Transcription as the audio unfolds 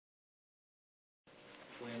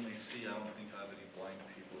see, I don't think I have any blind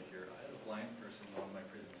people here. I had a blind person in one of my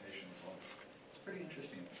presentations once. It's pretty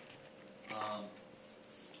interesting.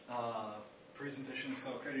 Presentation is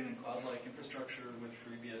called Creating a Cloud-like Infrastructure with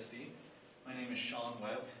FreeBSD. My name is Shawn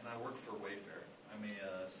Webb, and I work for Wayfair. I'm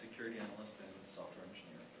a security analyst and software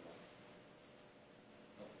engineer for them.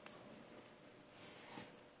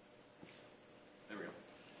 There we go.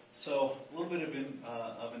 So, a little bit of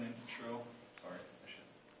an intro. Sorry, I should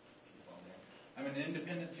keep on there. I'm an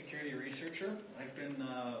independent security researcher. I've been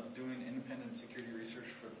doing independent security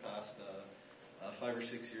research for the past 5 or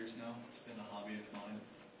 6 years now. It's been a hobby of mine.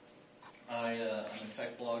 I'm a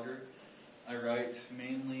tech blogger. I write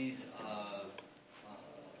mainly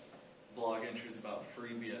blog entries about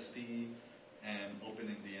FreeBSD and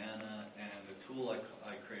OpenIndiana and a tool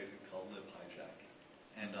I created called LibHijack.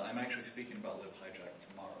 And I'm actually speaking about LibHijack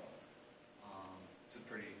tomorrow. It's a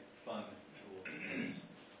pretty fun tool. There's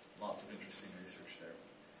lots of interesting research there.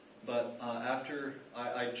 But after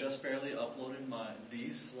I just barely uploaded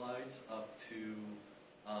these slides up to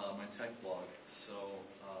my tech blog. So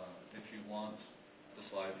if you want the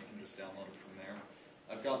slides, you can just download it from there.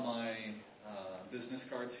 I've got my business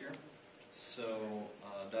cards here. So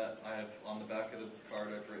that I have on the back of the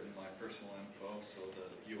card, I've written my personal info, so the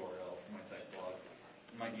URL for my tech blog,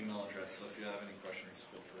 my email address. So if you have any questions,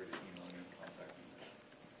 feel free to email me and contact me.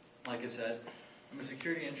 Like I said, I'm a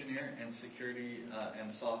security engineer and software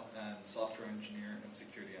engineer and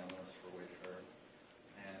security analyst for Wayfair.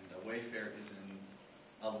 And Wayfair is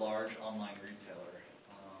a large online retailer.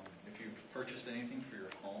 If you've purchased anything for your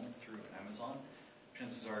home through Amazon,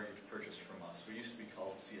 chances are you've purchased from us. We used to be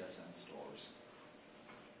called CSN stores.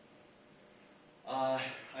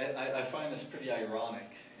 I find this pretty ironic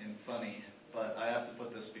and funny, but I have to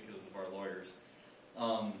put this because of our lawyers.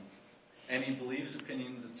 Any beliefs,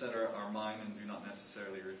 opinions, etc. are mine and do not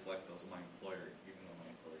necessarily reflect those of my employer, even though my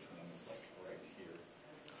employer's name is like right here.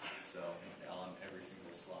 So on every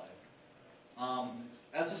single slide.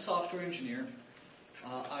 As a software engineer,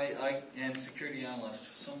 and security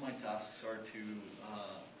analyst, some of my tasks are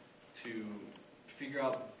to figure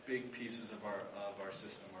out big pieces of our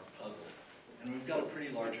system, our puzzle. And we've got a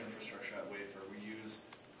pretty large infrastructure at Wayfair. We use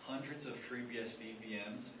hundreds of FreeBSD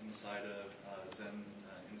VMs inside of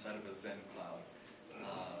a Zen cloud,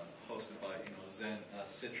 hosted by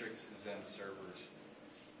Citrix Zen servers.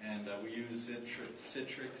 And we use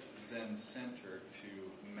Citrix Zen Center to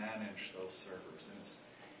manage those servers. And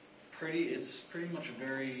it's pretty much a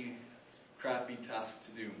very crappy task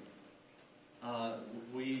to do.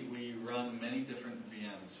 We run many different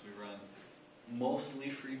VMs. We run mostly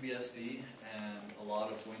FreeBSD and a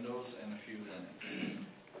lot of Windows and a few Linux.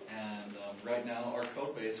 And right now, our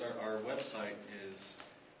code base, our website is,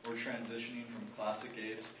 we're transitioning from classic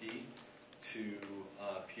ASP to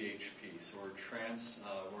PHP. So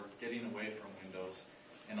we're getting away from Windows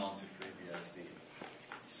and onto FreeBSD.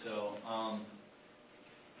 So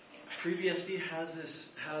FreeBSD has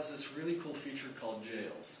this really cool feature called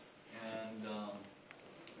jails, and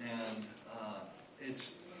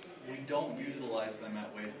we don't utilize them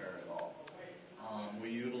at Wayfair at all. We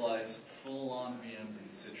utilize full-on VMs in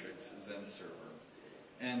Citrix Zen Server,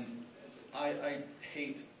 and I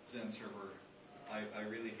hate Zen Server. I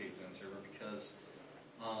really hate Zen Server because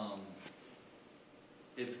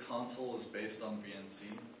its console is based on VNC,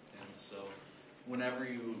 and so whenever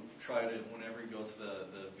you go to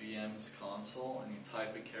the VM's console and you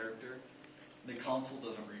type a character, the console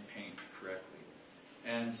doesn't repaint correctly.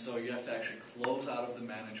 And so you have to actually close out of the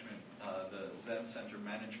Zen Center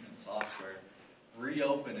management software,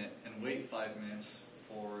 reopen it, and wait 5 minutes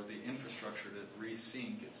for the infrastructure to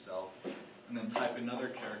resync itself, and then type another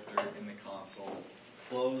character in the console,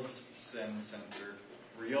 close Zen Center,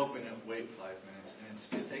 reopen it, wait 5 minutes,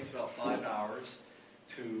 and it takes about 5 hours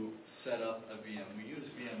to set up a VM. We use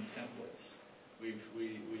VM templates.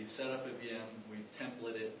 We set up a VM, we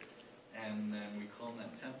template it, and then we clone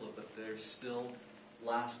that template, but there's still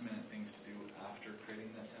last-minute things to do after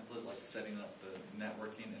creating that template, like setting up the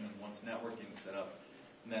networking, and then once networking's set up,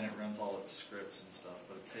 then it runs all its scripts and stuff.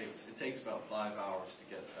 But it takes about 5 hours to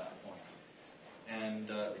get to that point.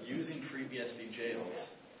 And using FreeBSD jails,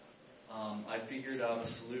 I figured out a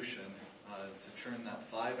solution to turn that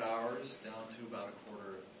 5 hours down to about a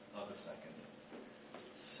quarter of a second.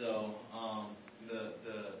 So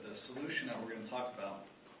the solution that we're going to talk about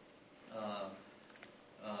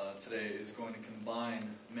today is going to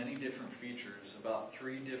combine many different features, about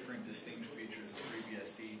 3 different distinct features of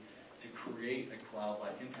FreeBSD to create a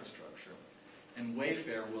cloud-like infrastructure. And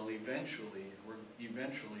Wayfair will we're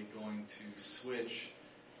eventually going to switch.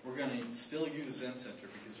 We're going to still use Zen Center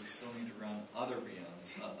because we still need to run other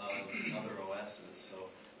VMs, other OSs. So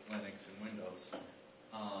Linux and Windows.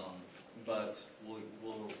 But we'll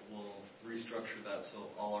restructure that so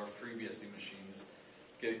all our FreeBSD machines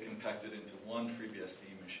get compacted into one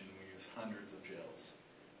FreeBSD machine. We use hundreds of jails.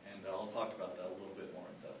 And I'll talk about that a little bit more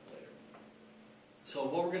in depth later. So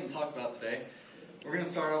what we're going to talk about today, we're going to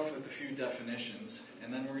start off with a few definitions,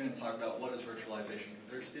 and then we're going to talk about what is virtualization,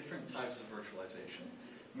 because there's different types of virtualization.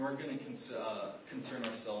 And we're going to concern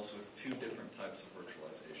ourselves with two different types of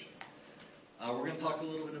virtualization. We're going to talk a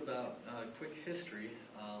little bit about quick history,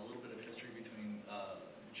 a little bit of history between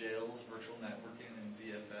jails, virtual networking, and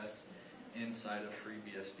ZFS inside of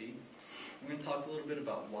FreeBSD. We're going to talk a little bit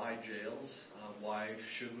about why jails, why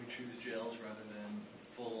should we choose jails rather than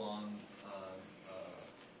full-on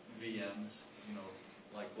VMs,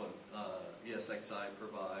 like what ESXi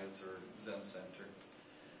provides or Zen Center.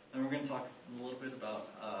 And we're going to talk a little bit about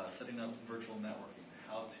setting up virtual networking,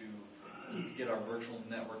 how to get our virtual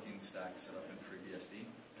networking stack set up in FreeBSD.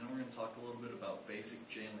 And we're going to talk a little bit about basic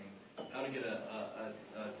jailing, how to get a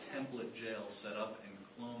template jail set up and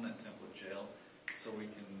clone that template jail so we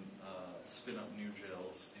can spin up new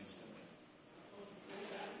jails instantly.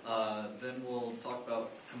 Then we'll talk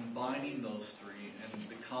about combining those three, and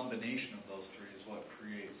the combination of those three is what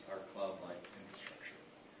creates our cloud-like infrastructure.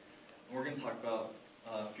 And we're going to talk about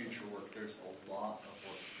future work. There's a lot of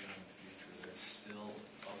work to do in the future. There's still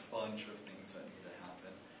a bunch of things that need to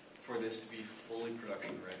happen for this to be fully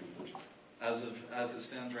production ready. As it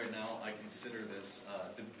stands right now, I consider this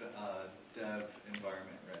dev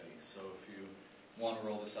environment ready. So if you want to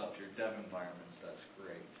roll this out to your dev environments, that's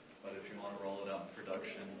great. But if you want to roll it out in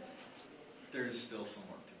production, there's still some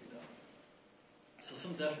work to be done. So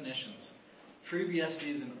some definitions.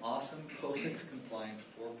 FreeBSD is an awesome POSIX compliant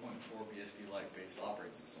 4.4 BSD Lite based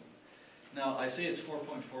operating system. Now I say it's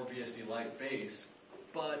 4.4 BSD Lite based,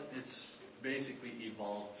 but it's basically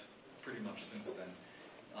evolved pretty much since then.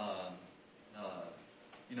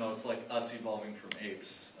 It's like us evolving from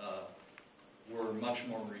apes. We're much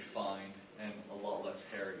more refined and a lot less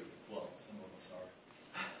hairy. Well, some of us are.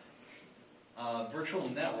 Virtual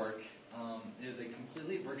network is a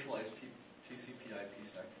completely virtualized TCP/IP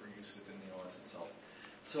stack for use within the OS itself.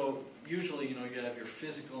 So usually, you have your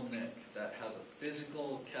physical NIC that has a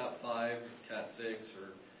physical Cat5, Cat6,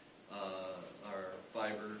 or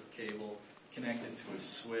fiber cable connected to a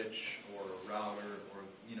switch or a router or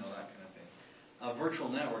that kind of thing. A virtual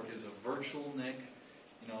network is a virtual NIC.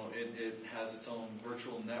 It has its own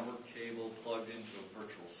virtual network cable plugged into a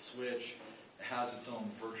virtual switch. It has its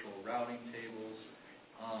own virtual routing tables.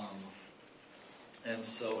 And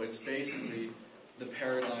so it's basically the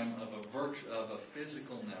paradigm of a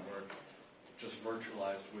physical network just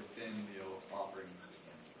virtualized within the operating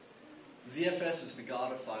system. ZFS is the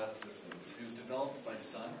god of file systems. It was developed by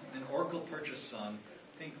Sun, and Oracle purchased Sun,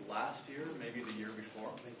 I think last year, maybe the year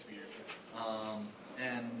before. I think 2 years.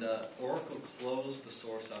 And Oracle closed the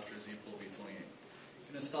source after ZPL v28. I'm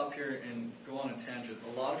going to stop here and go on a tangent.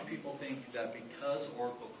 A lot of people think that because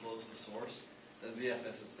Oracle closed the source, that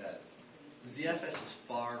ZFS is dead. ZFS is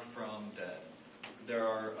far from dead. There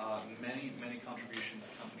are many contributions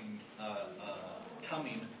coming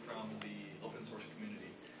from the open source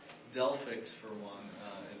community. Delphix, for one,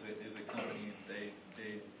 is a company. They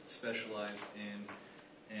specialize in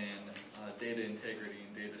data integrity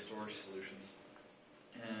and data storage solutions,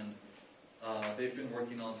 and they've been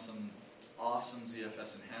working on some awesome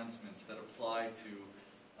ZFS enhancements that apply to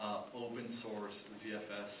open source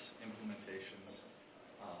ZFS implementations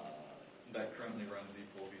that currently run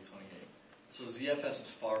ZPL v28. So ZFS is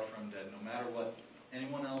far from dead. No matter what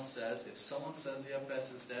anyone else says, if someone says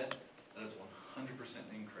ZFS is dead, that is 100%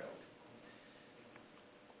 incorrect.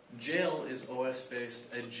 Jail is OS-based.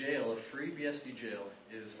 A FreeBSD jail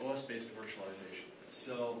is OS-based virtualization.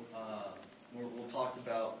 So we'll talk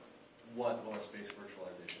about what OS-based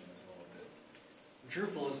virtualization is in a little bit.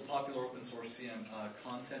 Drupal is a popular open source CM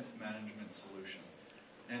content management solution.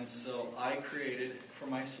 And so for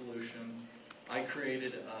my solution, I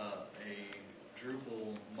created a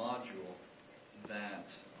Drupal module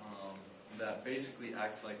that basically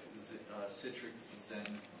acts like Citrix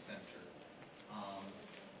Zen Center.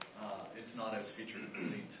 It's not as feature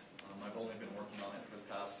complete. I've only been working on it for the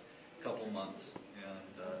past couple months,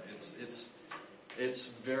 and it's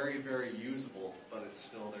very, very usable, but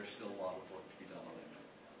there's still a lot of work to be done on it.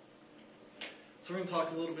 So we're going to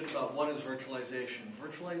talk a little bit about what is virtualization.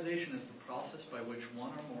 Virtualization is the process by which one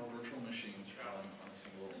or more virtual machines run on a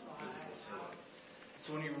single physical server.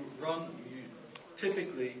 So when you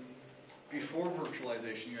typically, before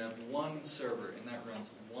virtualization, you have one server, and that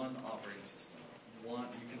runs one operating system.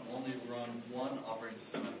 You can only run one operating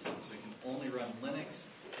system at a time. So you can only run Linux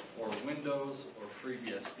or Windows Windows or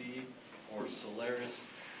FreeBSD or Solaris,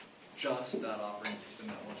 just that operating system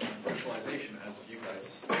network. And virtualization, as you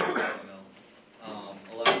guys know,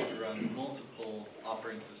 allows you to run multiple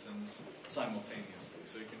operating systems simultaneously.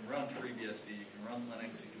 So you can run FreeBSD, you can run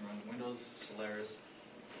Linux, you can run Windows, Solaris,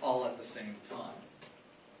 all at the same time.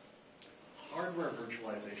 Hardware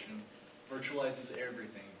virtualization virtualizes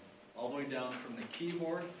everything, all the way down from the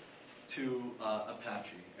keyboard to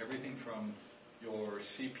Apache. Everything from your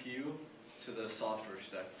CPU to the software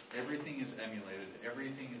stack. Everything is emulated.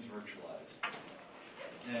 Everything is virtualized.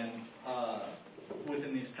 And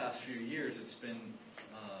within these past few years, it's been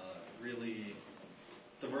really,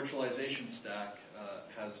 the virtualization stack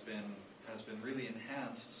has been really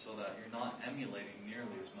enhanced so that you're not emulating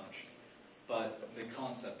nearly as much. But the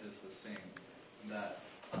concept is the same, that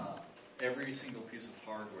every single piece of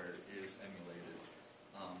hardware is emulated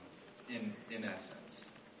in essence.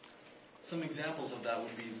 Some examples of that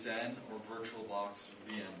would be Xen or VirtualBox or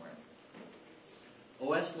VMware.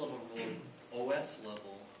 OS level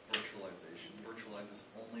virtualization virtualizes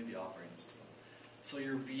only the operating system. So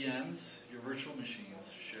your VMs, your virtual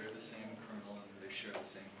machines, share the same kernel and they share the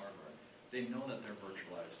same hardware. They know that they're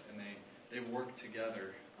virtualized and they work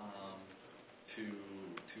together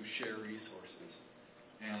to share resources.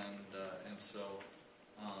 And so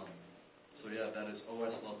yeah, that is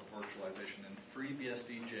OS level virtualization. And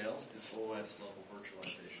FreeBSD jails is OS level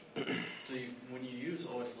virtualization. So when you use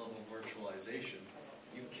OS level virtualization,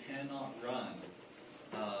 you cannot run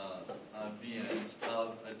VMs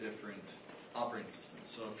of a different operating system.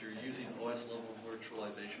 So if you're using OS level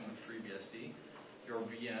virtualization with FreeBSD, your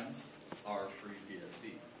VMs are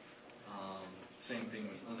FreeBSD. Same thing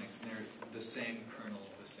with Linux. They're the same kernel,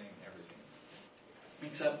 the same everything.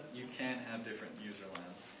 Except you can have different user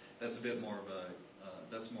lands. That's a bit more of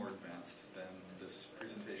that's more advanced than this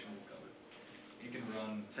presentation will cover. You can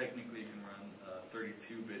run, technically you can run a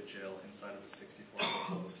 32-bit jail inside of a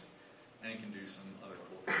 64-bit host, and you can do some other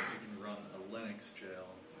cool things. You can run a Linux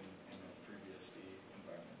jail in a FreeBSD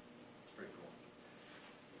environment. It's pretty cool.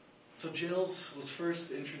 So jails was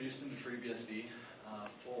first introduced into FreeBSD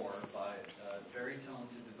by a very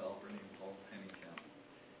talented developer named Paul Pennycamp.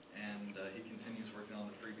 And he continues working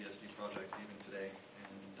on the FreeBSD project even today,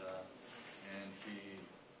 and he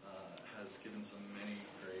has given some many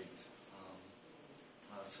great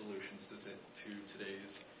solutions to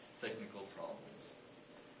today's technical problems.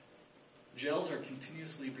 Jails are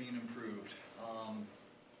continuously being improved,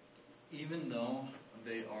 even though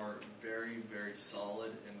they are very, very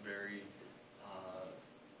solid and very,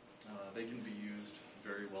 they can be used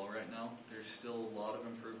very well right now. There's still a lot of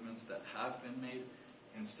improvements that have been made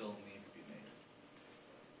and still need to be made.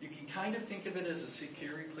 You can kind of think of it as a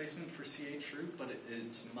secure replacement for chroot, but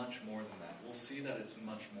it's much more than that. We'll see that it's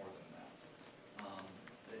much more than that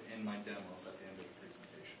in my demos at the end of the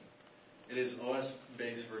presentation. It is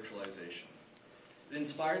OS-based virtualization. It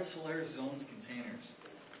inspired Solaris Zones containers.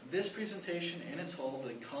 This presentation in its whole,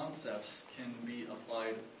 the concepts can be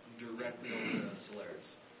applied directly over to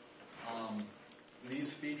Solaris.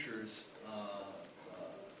 These features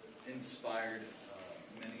inspired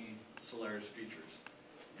many Solaris features.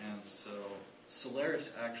 And so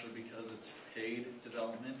Solaris actually, because it's paid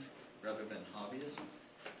development rather than hobbyist,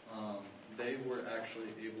 they were actually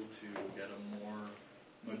able to get a more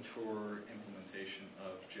mature implementation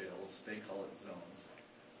of jails. They call it zones.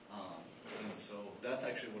 And so that's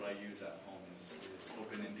actually what I use at home is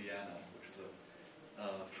Open Indiana, which is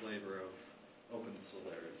a flavor of Open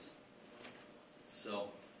Solaris. So,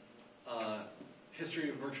 history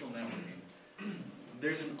of virtual networking.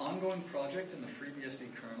 There's an ongoing project in the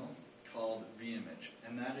FreeBSD kernel called vimage,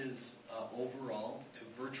 and that is overall to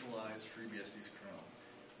virtualize FreeBSD's kernel.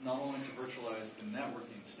 Not only to virtualize the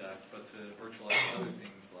networking stack, but to virtualize other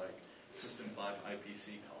things like System 5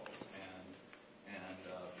 IPC calls and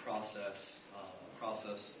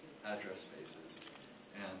process address spaces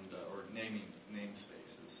and or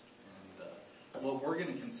namespaces. And what we're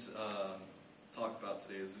going to talk about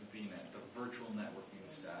today is VNet, the virtual networking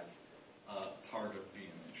stack part of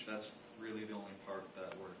vimage. That's really the only part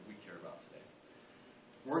that we care about today.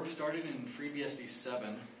 Work started in FreeBSD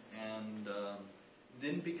 7 and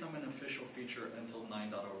didn't become an official feature until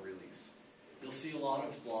 9.0 release. You'll see a lot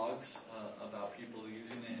of blogs about people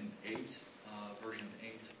using it in version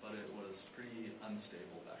 8, but it was pretty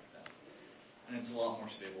unstable back then. And it's a lot more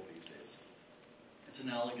stable these days. It's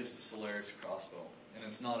analogous to Solaris Crossbow, and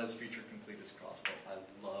it's not as feature complete as Crossbow. I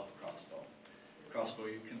love Crossbow. Crossbow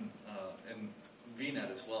you can, and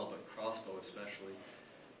VNet as well, but Crossbow especially,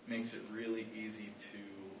 makes it really easy to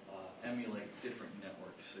emulate different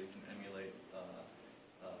networks. So you can emulate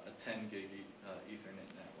a 10 gig Ethernet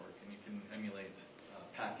network, and you can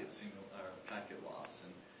packet loss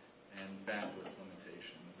and bandwidth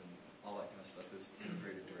limitations and all that kind of stuff is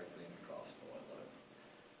integrated directly into Crossbow. I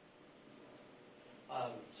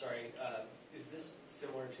love it. Sorry, is this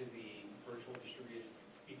similar to the virtual distributed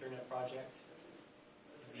Ethernet project?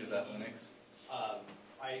 Is that Linux?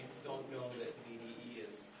 I don't know that VDE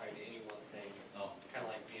is tied to any one thing. It's kind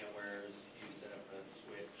of like VMware's, you set up a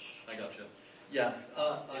switch. I gotcha. Yeah.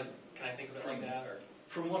 Can I think of it like that? Or?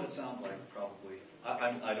 From what it sounds like, probably.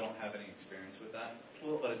 I don't have any experience with that,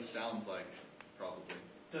 but it sounds like probably.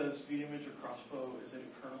 Does vimage or Crossbow, is it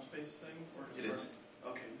a kernel space thing? Or does it is.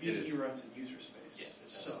 Okay, VDE runs in user space. Yes, it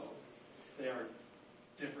does. So they are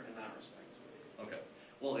different in that respect. Okay.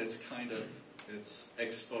 Well, it's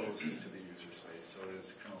exposed to the user space, so it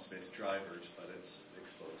is kernel space drivers, but it's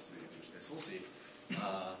exposed to the user space. We'll see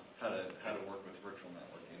how to work with virtual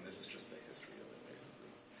networking. This is just the history of it,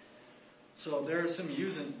 basically. So there are some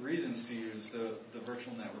reasons to use the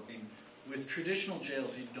virtual networking. With traditional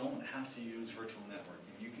jails, you don't have to use virtual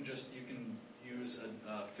networking. You can use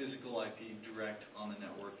a physical IP direct on the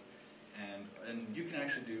network, and you can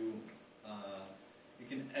actually do you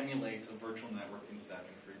can emulate a virtual networking stack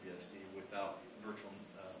in FreeBSD without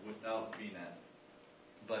VNet,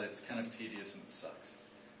 but it's kind of tedious and it sucks.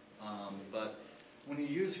 But when you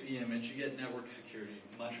use vimage, you get network security,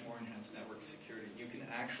 much more enhanced network security. You can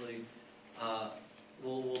actually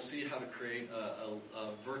we'll see how to create a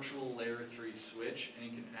virtual layer 3 switch, and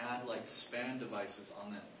you can add like span devices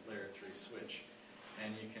on that layer 3 switch,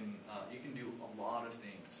 and you can do a lot of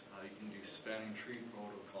things. You can do spanning tree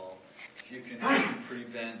protocol. You can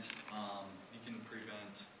prevent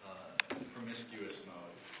promiscuous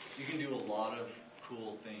mode. You can do a lot of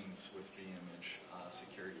cool things with vimage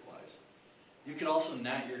security-wise. You could also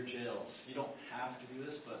NAT your jails. You don't have to do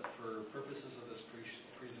this, but for purposes of this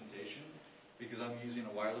presentation, because I'm using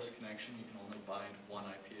a wireless connection, you can only bind one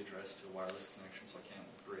IP address to a wireless connection, so I can't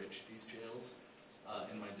bridge these jails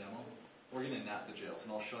in my demo. We're going to NAT the jails,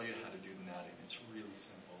 and I'll show you how to do the NATing. It's really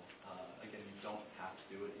simple. Again, you don't have to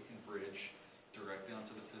do it. You can bridge directly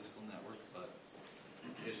onto the physical network, but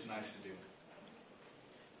it's nice to do.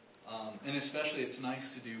 And especially it's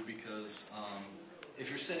nice to do because if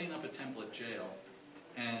you're setting up a template jail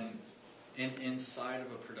and inside of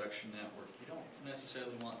a production network, you don't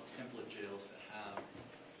necessarily want template jails to have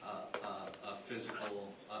a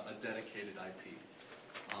physical, a dedicated IP.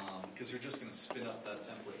 Because you're just going to spin up that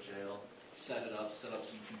template jail, set up some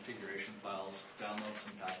configuration files, download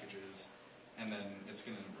some packages, and then it's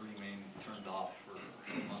going to remain turned off for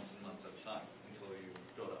months and months at a time until you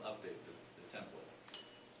go to update the template.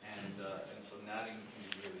 And so NATing can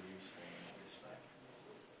be really useful in that respect.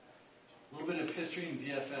 A little bit of history in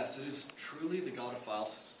ZFS. It is truly the god of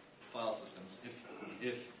file systems.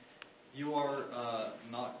 If you are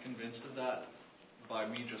not convinced of that by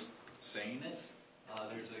me just saying it,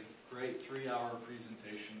 there's a great 3-hour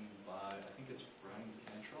presentation by, I think it's Brian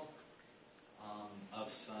Cantrell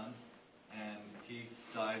of Sun, and he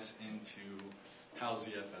dives into how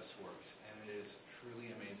ZFS works, and it is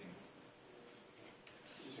truly amazing.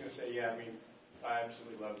 Just going to say, yeah, I mean, I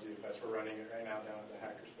absolutely love ZFS. We're running it right now down at the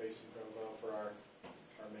hackerspace in Provo for our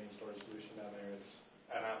main storage solution down there. It's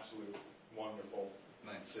an absolute wonderful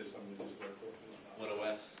system to just work with. What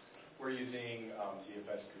OS? We're using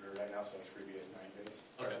ZFS Cougar right now, so it's FreeBSD 9 base.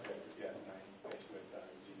 Okay. Yeah, 9 base with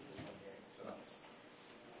ZFS 28. So that's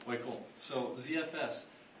way cool. So ZFS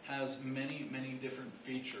has many, many different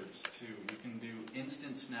features too. You can do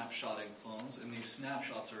instant snapshotting clones, and these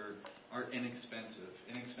snapshots are inexpensive.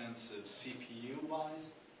 Inexpensive CPU-wise,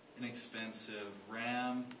 inexpensive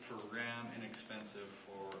RAM for RAM, inexpensive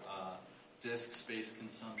for disk space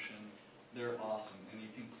consumption. They're awesome, and you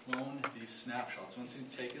can clone these snapshots. Once you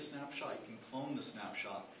take a snapshot, you can clone the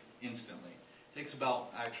snapshot instantly. It takes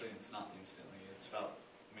about, actually it's not instantly, it's about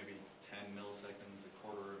maybe 10 milliseconds, a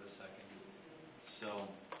quarter of a second. So,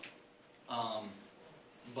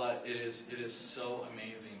 but it is so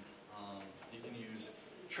amazing. You can use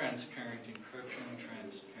transparent encryption,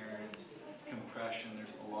 transparent compression.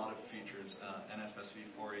 There's a lot of features.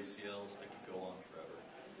 NFSv4 ACLs, I could go on forever.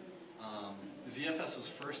 ZFS was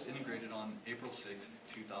first integrated on April 6,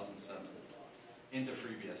 2007 into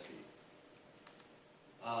FreeBSD.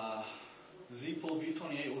 zpool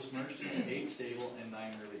v28 was merged into 8 stable and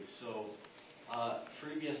 9 release. So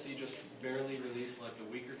FreeBSD just barely released like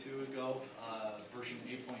a week or two ago version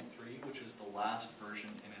 8.3, which is the last version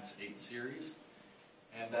in its 8 series.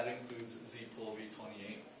 And that includes zpool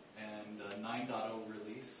v28 and 9.0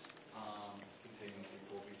 release containing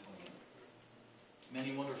zpool v28.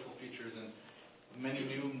 Many wonderful features and many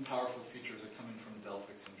new and powerful features are coming from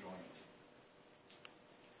Delphix and Joint.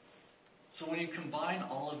 So when you combine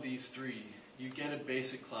all of these three, you get a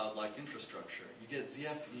basic cloud-like infrastructure. You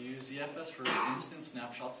use ZFS for instance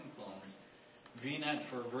snapshots and clones, VNet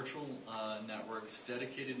for virtual networks,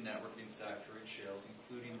 dedicated networking stack for each jails,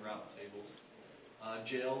 including route tables,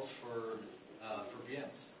 jails for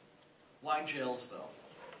VMs. Why jails though?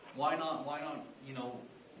 Why not? You know,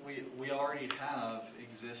 we already have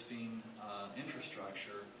existing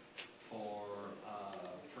infrastructure for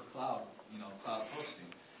cloud. You know, cloud hosting.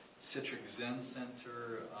 Citrix Zen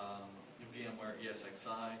Center, VMware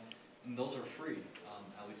ESXi, and those are free.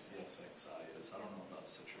 At least ESXi is. I don't know about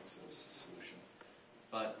Citrix's solution.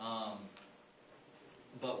 But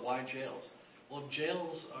why jails? Well,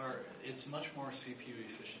 jails it's much more CPU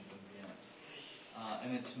efficient than VMs,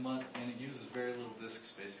 and it uses very little disk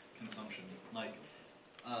space consumption. Like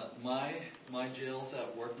my jails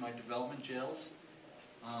at work, my development jails,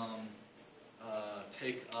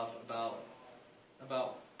 take up about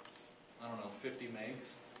I don't know 50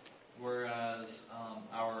 megs, whereas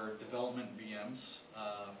our development VMs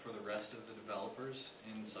for the rest of the developers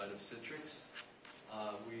inside of Citrix.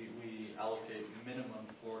 We allocate minimum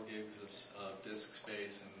 4 gigs of disk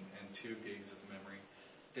space and 2 gigs of memory.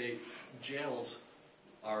 Jails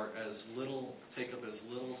take up as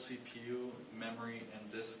little CPU, memory,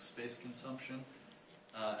 and disk space consumption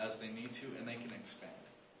as they need to, and they can expand.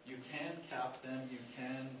 You can cap them. You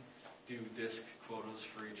can do disk quotas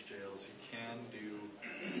for each jails. You can do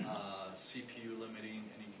CPU limiting,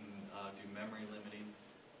 and you can do memory limiting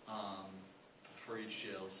for each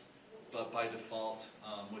jails. But by default,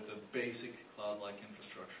 with a basic cloud-like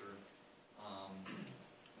infrastructure,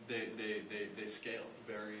 they scale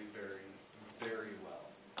very, very, very well.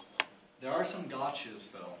 There are some gotchas,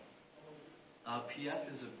 though.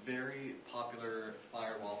 PF is a very popular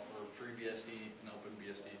firewall for FreeBSD and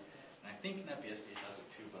OpenBSD, and I think NetBSD has it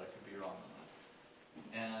too, but I could be wrong on that.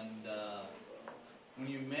 And when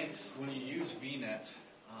you use VNet,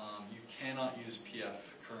 you cannot use PF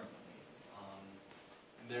currently.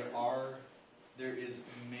 There is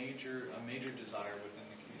a major desire within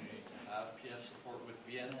the community to have PF support with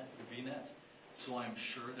VNet, so I'm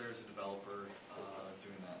sure there's a developer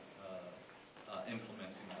doing that,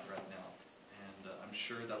 implementing that right now, and I'm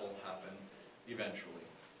sure that will happen eventually.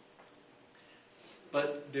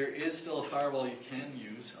 But there is still a firewall you can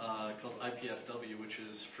use called IPFW, which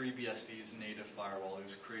is FreeBSD's native firewall. It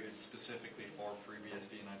was created specifically for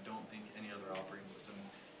FreeBSD, and I don't think any other operating system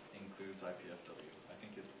includes IPFW. I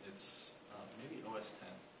think it's maybe OS 10.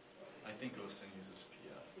 I think OS 10 uses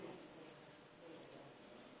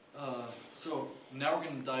PF. So now we're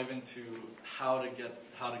going to dive into how to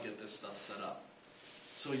get this stuff set up.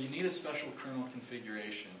 So you need a special kernel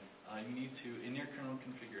configuration. In your kernel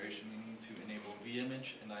configuration, you need to enable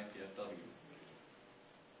vimage and IPFW.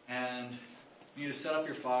 And you need to set up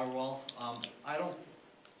your firewall. I don't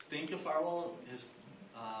think a firewall is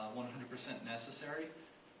 100% necessary.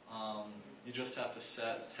 You just have to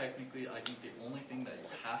set, technically, I think the only thing that you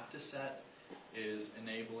have to set is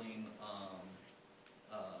enabling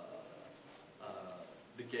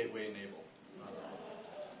the gateway enable.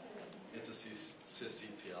 It's a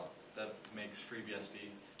sysctl that makes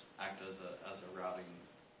FreeBSD act as a router.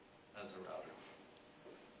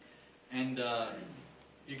 And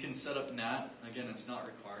you can set up NAT. Again, it's not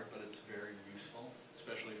required, but it's very useful,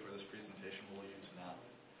 especially for this presentation. We'll use NAT.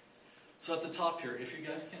 So at the top here, if you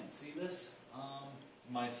guys can't see this,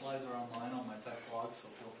 my slides are online on my tech blog, so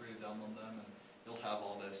feel free to download them, and you'll have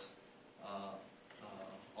all this,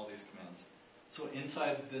 all these commands. So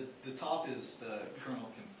inside the top is the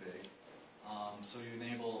kernel config. So you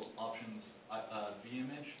enable options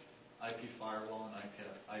vimage, IP firewall, and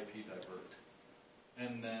IP divert.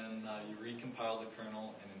 And then you recompile the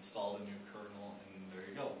kernel and install the new kernel, and there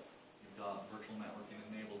you go. You've got virtual networking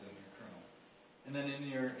enabled in your kernel. And then in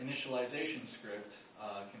your initialization script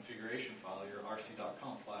configuration file, your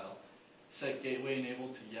rc.conf file, set gateway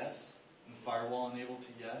enabled to yes, and firewall enabled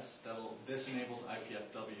to yes. This enables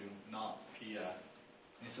IPFW, not PF.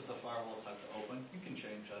 And you set the firewall type to open. You can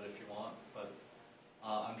change that if you want, but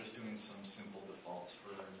I'm just doing some simple defaults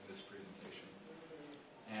for this presentation.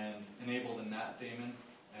 And enable the NAT daemon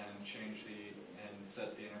and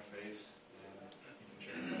set the interface, and you can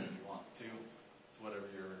change that if you want to whatever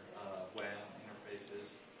your WAN interface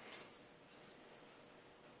is.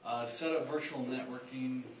 Set up virtual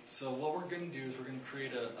networking. So what we're going to do is we're going to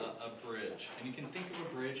create a bridge, and you can think of a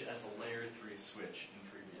bridge as a layer 3 switch in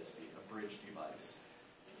FreeBSD, a bridge device.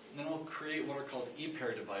 And then we'll create what are called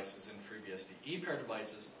e-pair devices in FreeBSD. E-pair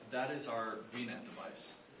devices, that is our VNet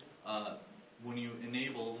device. When you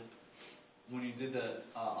did the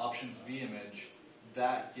options vimage,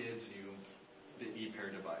 that gives you the e-pair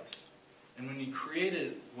device. And when you create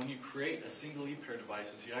a single ePair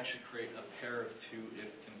devices, you actually create a pair of two if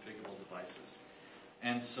configurable devices.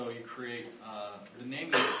 And so you create, the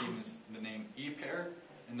naming scheme is the name ePair,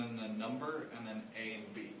 and then the number, and then A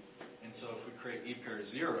and B. And so if we create ePair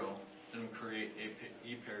 0, then we create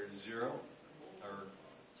ePair 0,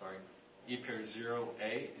 ePair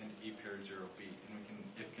 0A and ePair 0B. And we can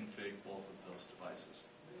if config both of those devices.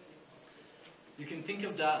 You can think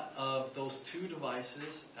of those two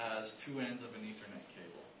devices as two ends of an Ethernet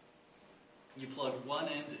cable. You plug one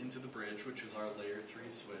end into the bridge, which is our layer 3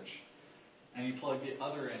 switch, and you plug the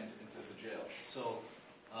other end into the jail. So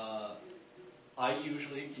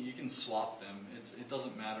you can swap them. It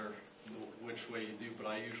doesn't matter which way you do, but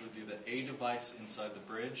I usually do the A device inside the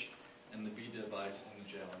bridge and the B device in the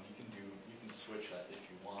jail. And you can switch that if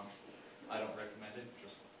you want. I don't recommend it,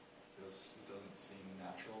 just because it doesn't seem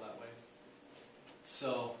natural that way.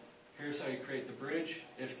 So here's how you create the bridge.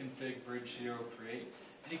 If config bridge 0 create.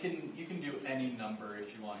 And you can do any number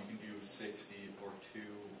if you want. You can do 60 or 2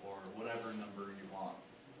 or whatever number you want.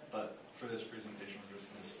 But for this presentation, we're just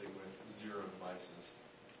going to stick with 0 devices.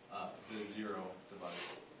 The 0 device.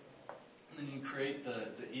 And then you create the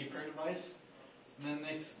ePair device. And then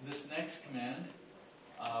this next command,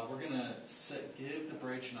 we're going to give the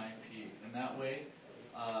bridge an IP. And that way,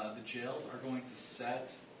 the jails are going to set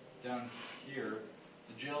down here.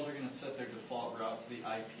 The jails are going to set their default route to the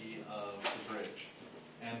IP of the bridge.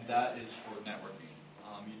 And that is for networking.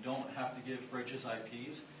 You don't have to give bridges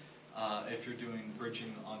IPs if you're doing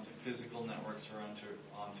bridging onto physical networks or onto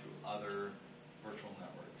other virtual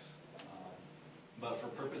networks. But for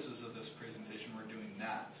purposes of this presentation, we're doing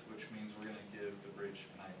NAT, which means we're going to give the bridge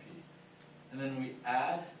an IP. And then we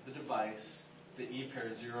add the device, the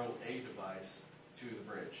ePair 0A device, to the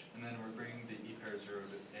bridge. And then we're bringing the ePair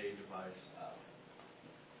 0A device out.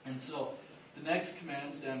 And so the next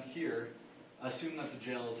commands down here assume that the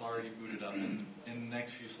jail is already booted up. And in the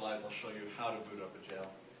next few slides, I'll show you how to boot up a jail.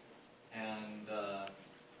 And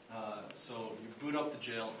so you boot up the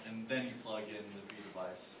jail, and then you plug in the B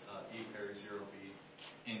device, ePair 0B,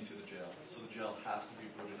 into the jail. So the jail has to be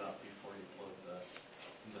booted up before you plug the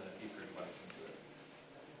ePair device into it.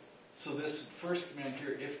 So this first command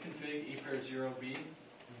here, if config ePair 0B,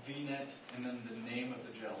 VNet, and then the name of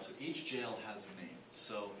the jail. So each jail has a name.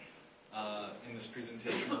 So in this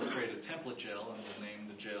presentation, we'll create a template jail, and we'll name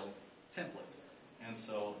the jail template. And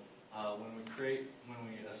so when we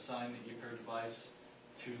assign the ePair device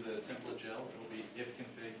to the template jail, it will be if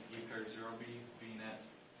config ePair 0B VNet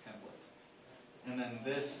template. And then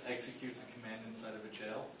this executes a command inside of a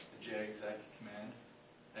jail. The jexec command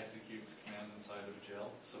executes commands inside of a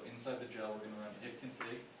jail. So inside the jail, we're going to run if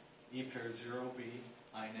config ePair 0B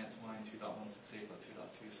inet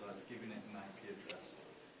 192.168.2.2. So that's giving it an IP address.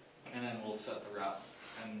 And then we'll set the route.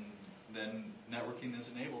 And then networking is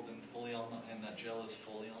enabled and fully online, and that jail is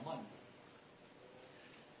fully online.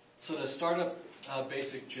 So to start up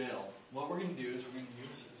basic jail, what we're going to do is we're going to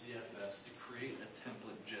use ZFS to create a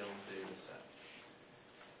template jail data set.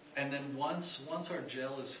 And then once our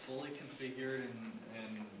jail is fully configured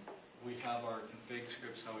and we have our config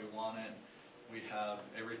scripts how we want it, we have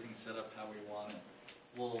everything set up how we want it,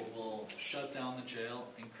 we'll shut down the jail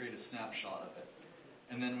and create a snapshot of it.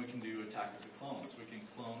 And then we can do attack of the clones. We can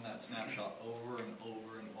clone that snapshot over and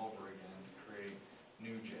over and over again to create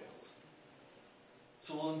new jails.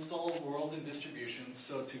 So we'll install world and distribution.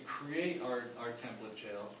 So to create our template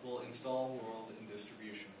jail, we'll install world and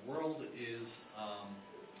distribution. World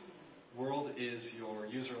is your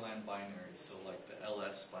userland binary, so like the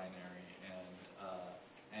ls binary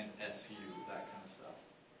and su, that kind of stuff.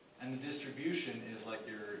 And the distribution is like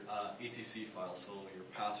your etc file, so your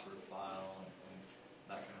password file and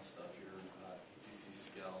that kind of stuff, your etc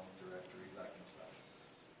scale directory, that kind of stuff.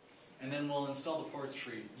 And then we'll install the ports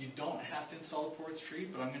tree. You don't have to install the ports tree,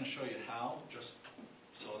 but I'm going to show you how, just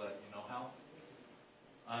so that you know how.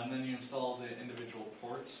 And then you install the individual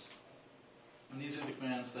ports. And these are the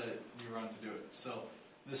commands that you run to do it. So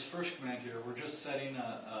this first command here, we're just setting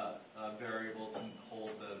a variable to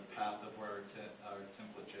hold the path of where our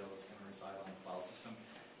template jail is going to reside on the file system,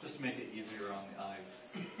 just to make it easier on the eyes.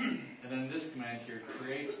 And then this command here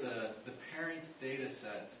creates the parent data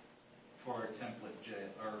set for our template jail,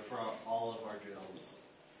 or for all of our jails.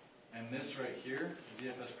 And this right here,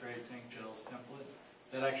 ZFS create tank jails template,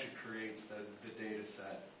 that actually creates the data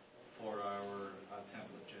set for our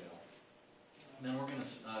template jail. And then we're going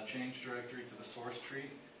to change directory to the source tree,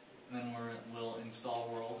 and then we'll install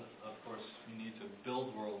world. Of course, you need to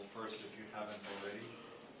build world first if you haven't already.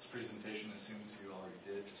 This presentation assumes you already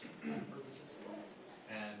did, just for time purposes.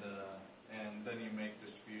 And then you make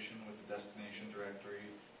distribution with the destination directory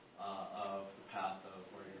of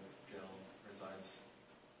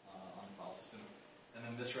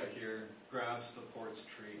this right here grabs the ports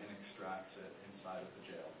tree and extracts it inside of the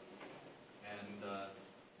jail. And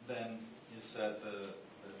then you set the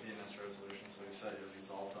DNS resolution, so you set your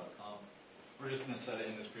resolve.com. We're just going to set it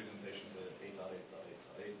in this presentation to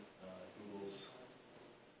 8.8.8.8, Google's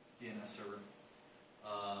DNS server.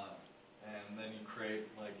 And then you create,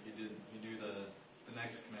 like you do the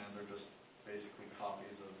next commands are just basically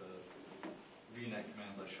copies of the VNet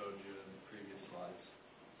commands I showed you in the previous slides.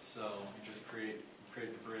 So you just create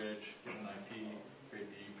the bridge, give an IP, create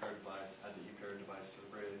the ePair device, add the ePair device to the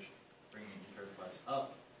bridge, bring the ePair device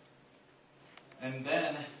up. And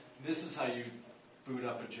then this is how you boot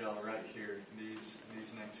up a jail right here, these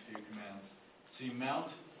next few commands. So you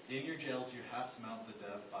mount, in your jails you have to mount the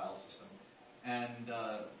dev file system. And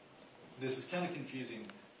this is kind of confusing.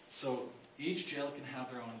 So each jail can have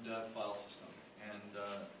their own dev file system. And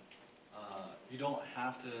you don't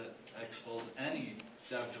have to expose any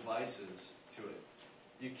dev devices to it.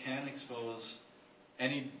 You can expose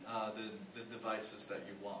any the devices that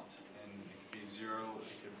you want, and it could be 0,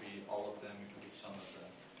 it could be all of them, it could be some of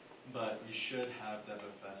them. But you should have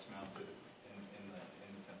DevFS mounted in the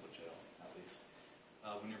template jail at least.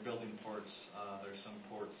 When you're building ports, there's some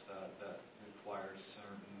ports that require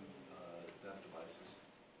certain dev devices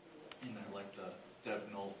in there, like the dev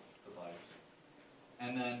null device.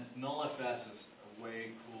 And then nullfs is a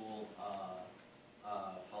way cool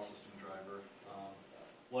file system driver.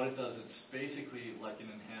 What it does, it's basically like an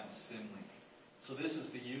enhanced symlink. So this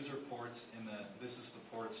is the user ports this is the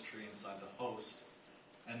ports tree inside the host,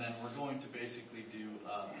 and then we're going to basically do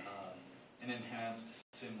an enhanced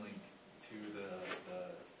symlink to the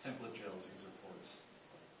template jail's user ports.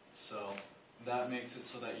 So that makes it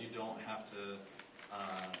so that you don't have to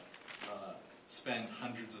spend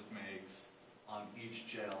hundreds of megs on each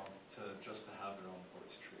jail just to have their own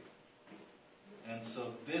ports tree. And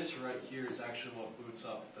so this right here is actually what boots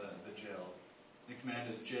up the jail. The command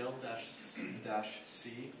is jail-c,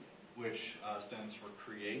 which stands for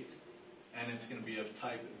create, and it's going to be of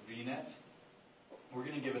type VNet. We're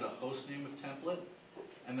going to give it a host name of template,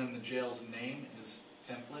 and then the jail's name is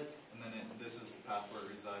template, and then this is the path where it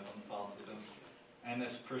resides on the file system. And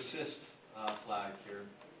this persist flag here,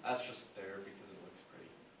 that's just there because it looks pretty.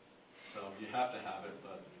 So you have to have it,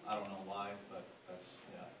 but I don't know why, but that's,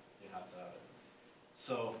 yeah, you have to have it.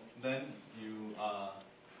 So then you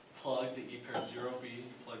plug the ePair 0B, you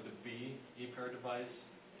plug the B ePair device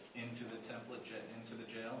into the template, into the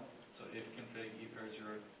jail. So if config ePair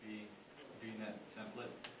 0B VNet template.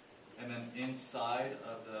 And then inside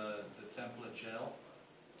of the template jail,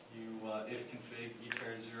 you if config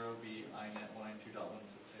ePair 0B inet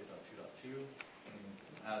 192.168.2.2 and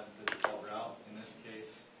add the default route. In this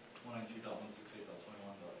case, 192.168.21.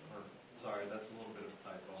 Or sorry, that's a little bit of a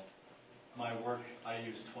typo. My work, I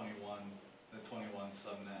use 21, the 21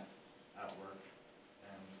 subnet at work,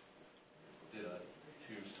 and did a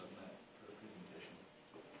 2 subnet for the presentation.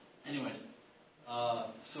 Anyways,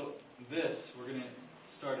 so we're going to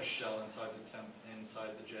start a shell inside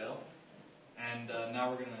the jail, and now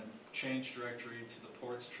we're going to change directory to the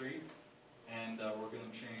ports tree, and we're going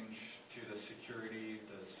to change to the security,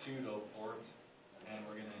 the sudo port, and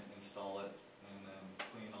we're going to install it, and then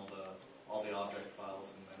clean all the object files,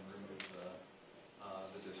 and then remove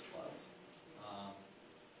the disk files.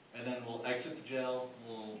 And then we'll exit the jail.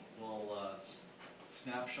 We'll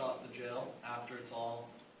snapshot the jail after it's all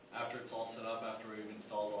set up. After we've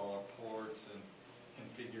installed all our ports and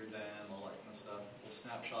configured them, all that kind of stuff, we'll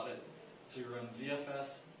snapshot it. So you run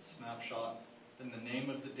ZFS snapshot. Then the name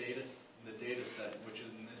of the data set, which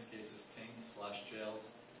in this case is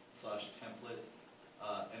tink/jails/template,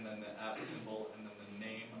 and then the @ symbol, and then the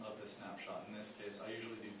name of the snapshot. In this case, I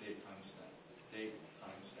usually do date timestamps.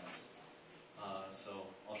 So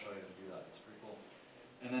I'll show you how to do that. It's pretty cool.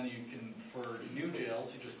 And then you can, for new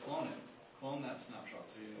jails, you just clone it. Clone that snapshot.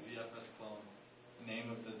 So you use ZFS clone, the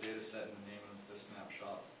name of the data set and the name of the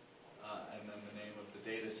snapshot, and then the name of the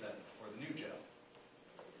data set for the new jail.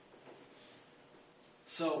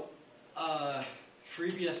 So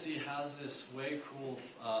FreeBSD has this way cool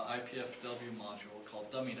IPFW module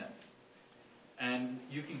called DummyNet. And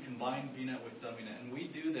you can combine VNet with DummyNet. And we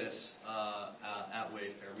do this at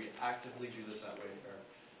Wayfair. We actively do this at Wayfair.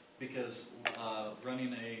 Because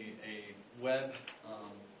running a web,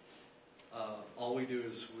 all we do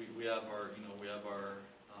is we have our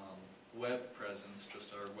web presence,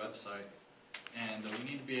 just our website, and we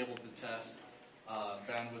need to be able to test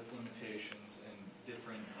bandwidth limitations and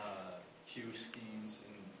different queue schemes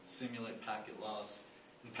and simulate packet loss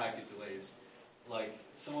and packet delays. Like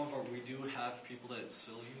we do have people that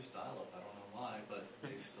still use dial-up. I don't know why, but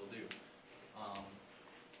they still do.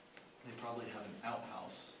 they probably have an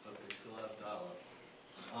outhouse, but they still have dial-up.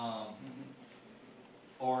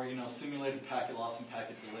 Or simulated packet loss and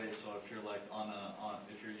packet delay. So if you're like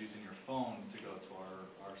if you're using your phone to go to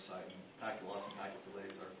our site, and packet loss and packet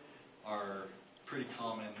delays are pretty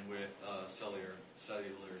common with cellular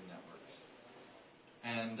networks.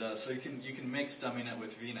 And so you can mix DummyNet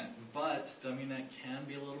with VNet, but DummyNet can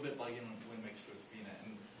be a little bit buggy when mixed with VNet.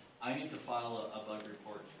 And I need to file a bug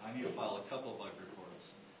report. I need to file a couple bug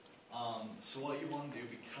reports. So what you want to do,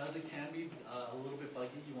 because it can be a little bit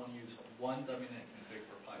buggy, you want to use one DummyNet config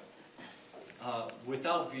per pipe.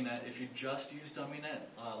 Without VNet, if you just use DummyNet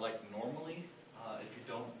like normally, if you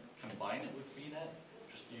don't combine it with VNet,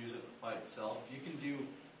 just use it by itself, you can do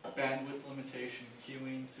bandwidth limitation,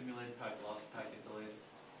 queuing, simulated packet loss, packet delays,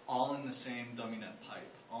 all in the same DummyNet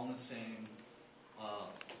pipe, all in the same,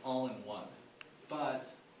 all in one.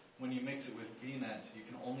 But when you mix it with VNet, you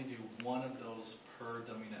can only do one of those per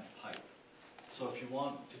DummyNet pipe. So if you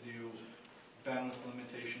want to do bandwidth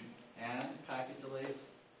limitation and packet delays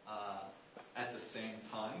at the same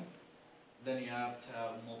time, then you have to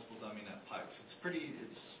have multiple DummyNet pipes. It's pretty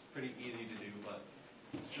easy to do, but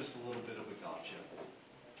it's just a little bit of a gotcha.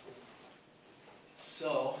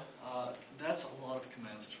 So that's a lot of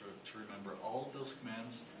commands to remember. All of those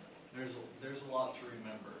commands, there's a lot to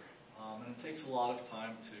remember, and it takes a lot of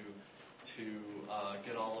time to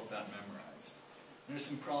get all of that memorized. There's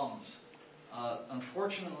some problems.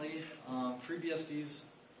 Unfortunately, FreeBSD's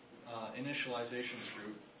initialization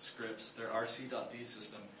scripts, their rc.d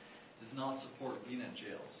system, does not support VNet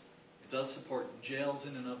jails. It does support jails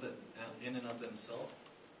in and of themselves,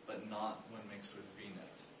 but not when mixed with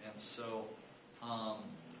VNet.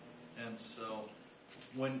 And so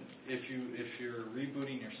if you're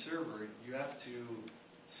rebooting your server, you have to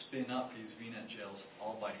spin up these VNet jails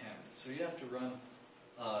all by hand. So you have to run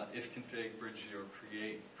ifconfig bridge 0,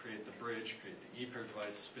 create the bridge, create the ePair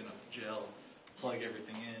device, spin up the jail, plug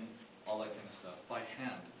everything in, all that kind of stuff by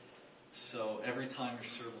hand. So every time your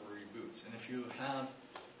server reboots, and if you have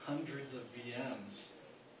hundreds of VMs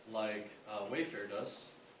like Wayfair does.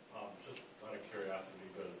 Just out of curiosity,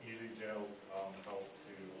 does EasyJail help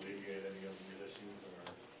to alleviate any of these issues?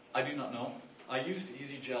 Or? I do not know. I used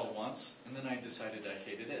EasyJail once, and then I decided I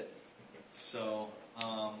hated it. So,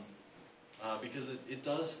 because it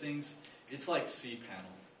does things, it's like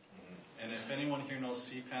cPanel. And if anyone here knows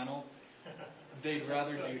cPanel, they'd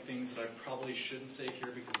rather do things that I probably shouldn't say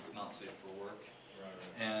here because it's not safe for work.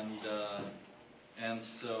 Right. And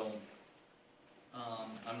so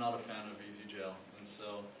I'm not a fan of EasyJail. And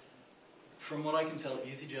so from what I can tell,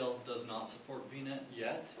 EasyJail does not support VNet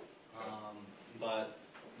yet, but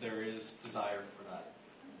there is desire for that.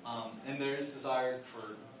 And there is desire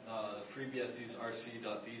for FreeBSD's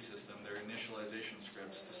rc.d system, their initialization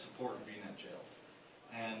scripts, to support VNet jails.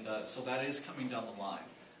 And so that is coming down the line.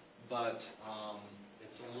 But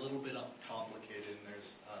it's a little bit complicated, and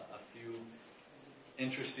there's a few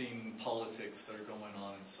interesting politics that are going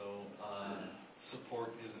on, and so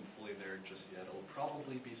support isn't fully there just yet. It'll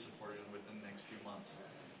probably be supported within the next few months,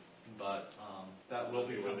 but that will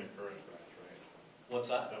be in the current branch, right? What's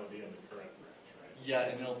that? That would be in the current branch, right? Yeah,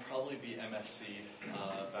 and it'll probably be MFC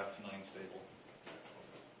back to 9 stable.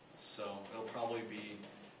 So it'll probably be,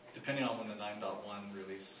 depending on when the 9.1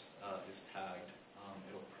 release is tagged,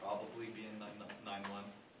 it'll probably be in 9.1,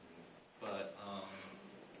 but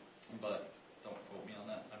don't quote me on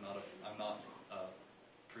that. I'm not a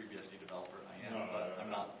FreeBSD developer. I am, no, but I'm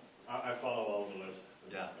not. I follow all the lists.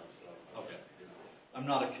 Yeah. Stuff, so okay. I'm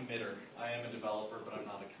not a committer. I am a developer, but I'm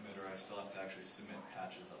not a committer. I still have to actually submit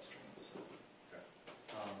patches upstream. So, okay.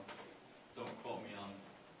 Don't quote me on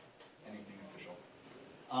anything official.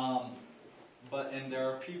 And there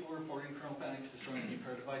are people reporting kernel panics destroying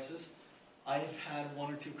ePair devices. I have had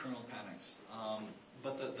 1 or 2 kernel panics,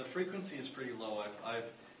 but the frequency is pretty low. I've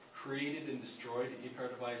created and destroyed ePair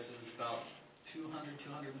devices about 200,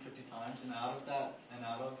 250 times, and out of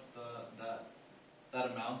that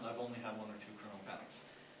amount, I've only had 1 or 2 kernel panics.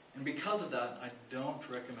 And because of that, I don't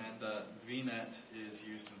recommend that VNet is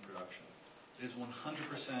used in production. It is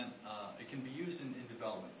 100%, it can be used in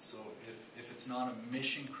development. So if it's not a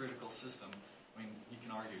mission-critical system, I mean, you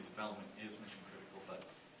can argue development is mission-critical, but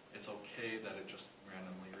it's okay that it just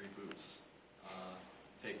randomly reboots.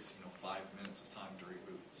 Takes 5 minutes of time to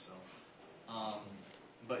reboot. So,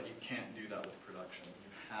 but you can't do that with production.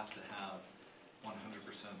 You have to have 100%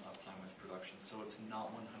 uptime with production. So it's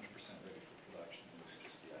not 100% ready for production just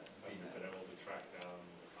yet. Have you been able to track down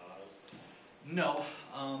the cause? No,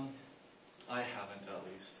 I haven't at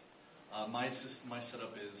least. My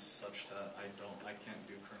setup is such that I can't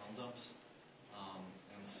do kernel dumps,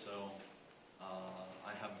 and so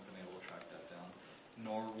I haven't been able to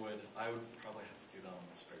nor would I would probably have to do that on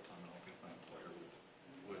my spare time. I don't think my employer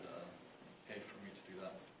would pay for me to do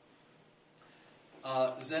that.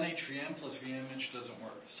 Zen HVM plus vimage doesn't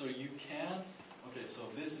work. So you can, okay, so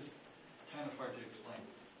this is kind of hard to explain.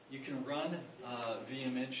 You can run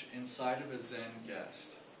vimage inside of a Zen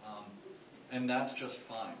guest, and that's just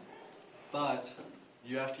fine. But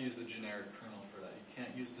you have to use the generic kernel for that. You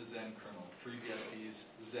can't use the Zen kernel. FreeBSD's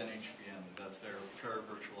Zen HVM, that's their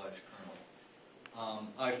para-virtualized kernel.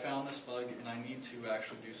 I found this bug, and I need to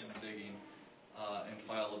actually do some digging and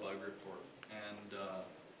file a bug report. And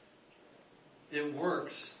it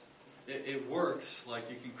works. It works. Like,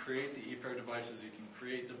 you can create the ePair devices, you can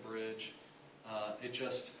create the bridge.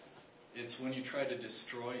 It's when you try to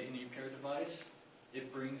destroy an ePair device,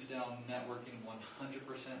 it brings down networking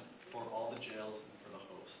 100% for all the jails and for the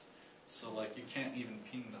host. So, like, you can't even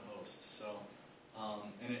ping the host. So,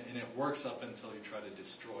 and it works up until you try to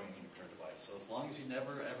destroy an ePair device. So as long as you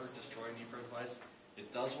never ever destroy an ePair device,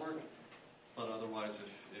 it does work. But otherwise,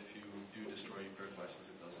 if you do destroy ePair devices,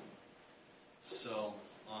 it doesn't. So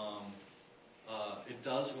it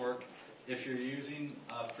does work if you're using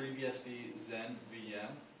FreeBSD Zen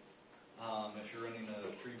VM. If you're running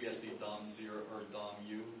a FreeBSD DOM0 or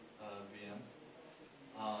DOM-U VM,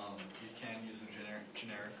 you can use the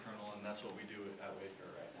generic kernel, and that's what we do at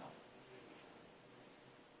Wayfair right now.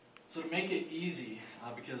 So to make it easy,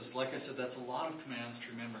 because like I said, that's a lot of commands to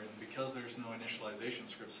remember, and because there's no initialization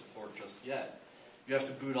script support just yet, you have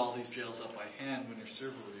to boot all these jails up by hand when your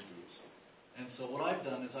server reboots. And so what I've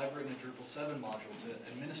done is I've written a Drupal 7 module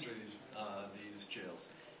to administer these jails.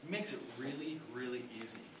 It makes it really, really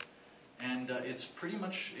easy. And it's pretty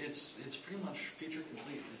much feature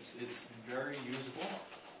complete. It's very usable.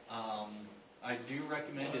 I do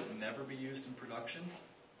recommend it never be used in production,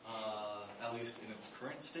 at least in its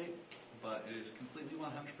current state. But it is completely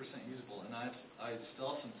 100% usable, and I still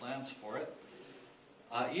have some plans for it.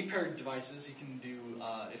 ePair devices you can do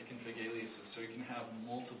if-config aliases, so you can have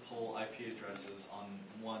multiple IP addresses on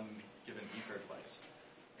one given ePair device.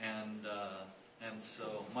 And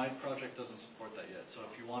so my project doesn't support that yet. So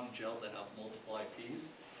if you want a jail to have multiple IPs,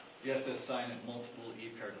 you have to assign it multiple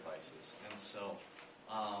ePair devices. And so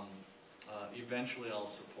eventually I'll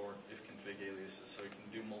support if-config aliases, so you can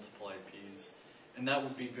do multiple IPs. And that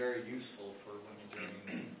would be very useful for when you're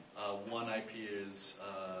doing one IP is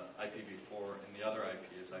IPv4 and the other IP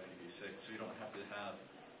is IPv6. So you don't have to have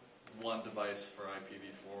one device for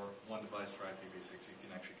IPv4, one device for IPv6. You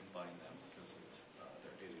can actually combine them because it's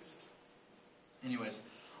their aliases. Anyways,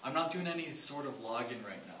 I'm not doing any sort of logging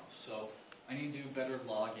right now. So I need to do better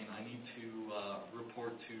logging. I need to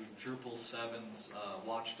report to Drupal 7's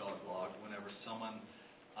watchdog log whenever someone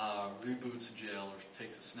reboots a jail or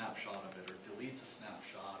takes a snapshot of it or deletes a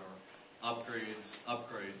snapshot or upgrades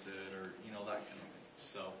it or that kind of thing.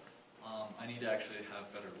 So I need to actually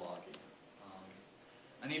have better logging.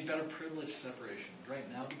 I need better privilege separation. Right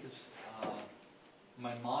now, because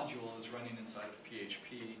my module is running inside of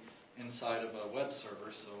PHP, inside of a web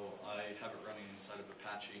server, so I have it running inside of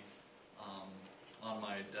Apache on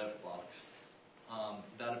my dev blocks.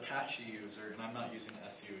 That Apache user, and I'm not using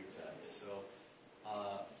SU exec, so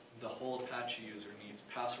the whole Apache user needs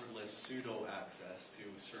passwordless sudo access to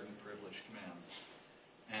certain privilege commands.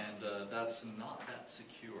 And that's not that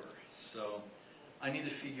secure. So I need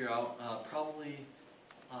to figure out, I probably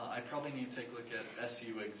need to take a look at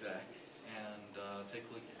SU exec and take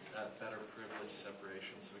a look at better privilege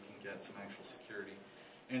separation so we can get some actual security.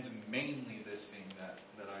 And it's mainly this thing that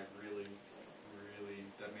I really,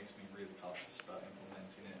 that makes me really cautious about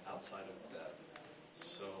implementing it outside of dev.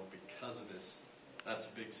 So because of this, that's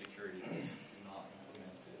a big security risk. Do not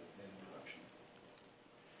implement it in production.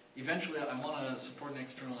 Eventually, I want to support an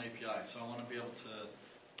external API, so I want to be able to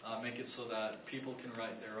make it so that people can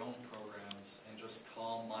write their own programs and just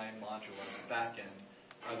call my module as a backend,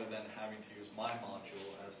 rather than having to use my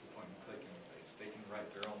module as the point-and-click interface. They can write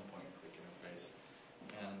their own point-and-click interface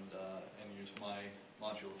and use my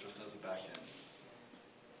module just as a backend.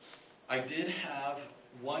 I did have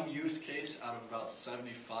one use case out of about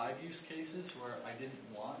 75 use cases where I didn't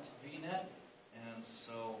want VNet, and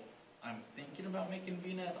so I'm thinking about making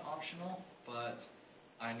VNet optional, but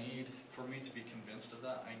for me to be convinced of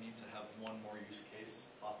that, I need to have one more use case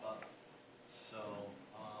pop up. So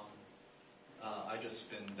I just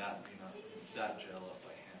spin that jail up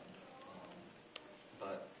by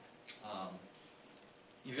hand.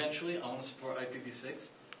 Eventually, I want to support IPv6.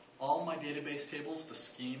 All my database tables, the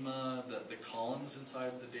schema, the columns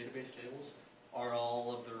inside the database tables are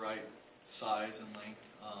all of the right size and length.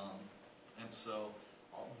 And so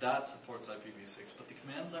that supports IPv6. But the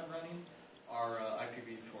commands I'm running are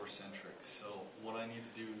IPv4 centric. So what I need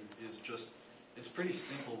to do is just, it's pretty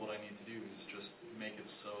simple. What I need to do is just make it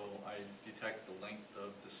so I detect the length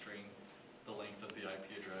of the string, the length of the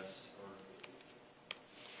IP address, or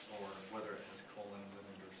whether it has colons in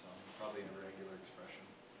it or something, probably an irregular expression,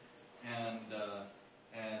 and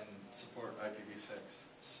support IPv6.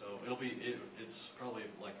 So it's probably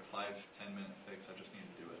like a 5-10 minute fix. I just need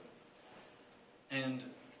to do it. And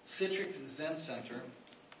Citrix Zen Center,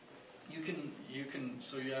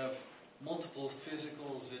 so you have multiple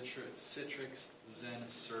physical Citrix Zen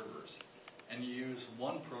servers, and you use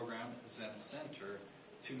one program, Zen Center,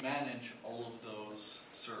 to manage all of those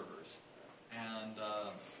servers. And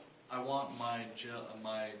I want my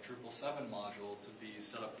Drupal 7 module to be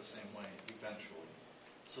set up the same way eventually,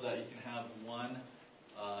 so that you can have one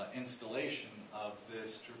installation of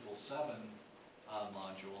this Drupal 7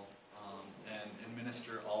 module and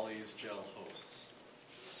administer all these gel hosts.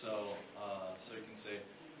 So you can say,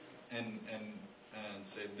 and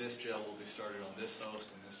say this gel will be started on this host,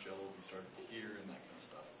 and this gel will be started here, and that kind of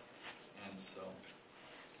stuff. And so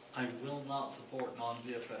I will not support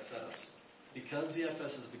non-ZFS setups. Because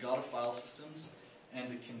ZFS is the god of file systems, and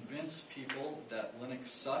to convince people that Linux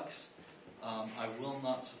sucks, I will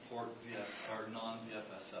not support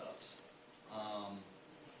non-ZFS setups.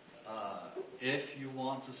 If you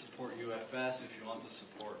want to support UFS, if you want to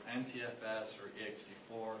support NTFS or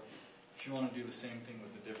ext4, if you want to do the same thing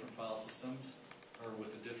with the different file systems, or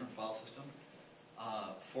with a different file system,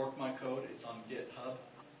 fork my code. It's on GitHub,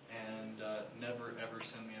 and never ever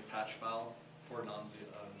send me a patch file for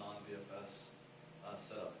non-ZFS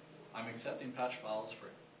setup. I'm accepting patch files for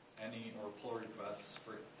any, or pull requests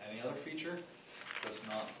for any other feature, just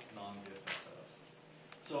not non-ZFS setups.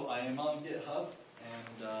 So I am on GitHub,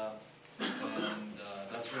 and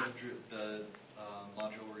that's where the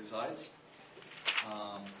module resides.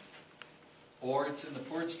 Or it's in the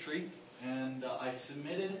ports tree, and I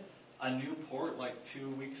submitted a new port like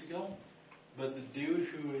 2 weeks ago, but the dude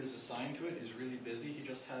who is assigned to it is really busy. He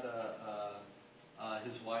just had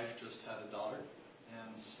his wife just had a daughter,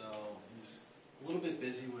 and so he's a little bit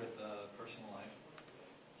busy with personal life.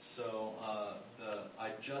 So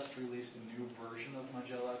I just released a new version of my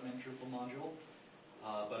GelAdmin Drupal module,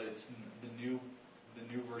 but it's the new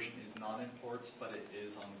version is not in ports, but it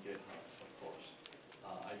is on GitHub, of course.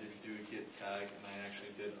 I did do a git tag, and I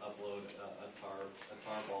actually did upload a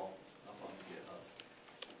tarball up onto GitHub.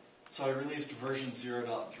 So I released version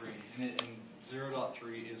 0.3, and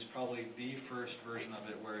 0.3 is probably the first version of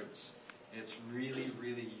it where it's really,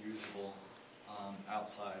 really usable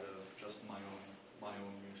outside of just my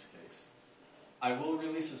own use case. I will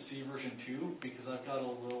release a C version 2 because I've got a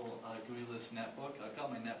little GUI-less netbook. I've got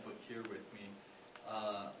my netbook here with me,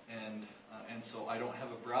 and so I don't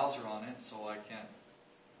have a browser on it, so I can't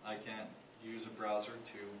use a browser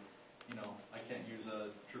to, I can't use a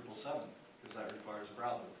Drupal 7 because that requires a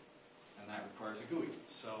browser, and that requires a GUI.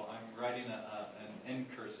 So I'm writing an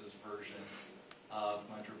ncurses version of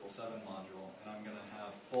my Drupal 7 module, and I'm going to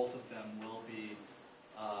have both of them will be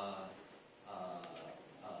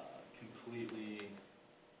completely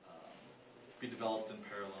be developed in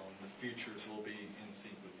parallel, and the features will be in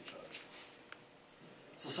sync with each other.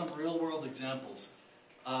 So some real-world examples.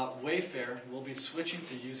 Wayfair will be switching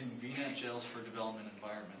to using VNet jails for development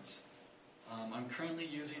environments. I'm currently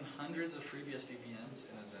using hundreds of FreeBSD VMs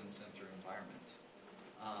in a Zen Center environment.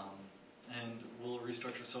 And we'll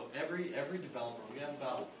restructure. So every developer, we have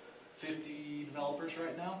about 50 developers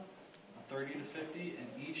right now, 30 to 50, and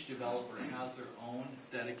each developer has their own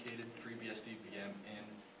dedicated FreeBSD VM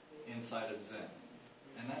inside of Zen.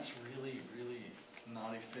 And that's really, really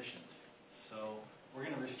not efficient. So we're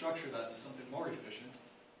going to restructure that to something more efficient,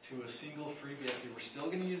 to a single FreeBSD. We're still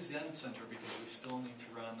going to use Zen Center because we still need to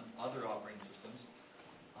run other operating systems.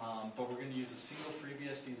 But we're going to use a single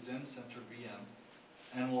FreeBSD Zen Center VM,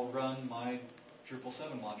 and we'll run my Drupal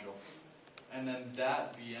 7 module. And then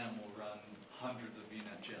that VM will run hundreds of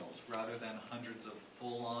VNet jails. Rather than hundreds of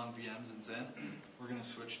full-on VMs in Zen, we're going to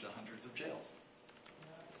switch to hundreds of jails.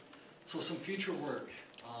 So some future work.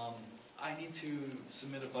 I need to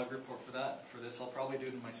submit a bug report for this. I'll probably do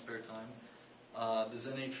it in my spare time. The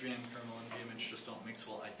Zen HVM kernel and vimage just don't mix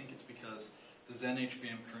well. I think it's because the Zen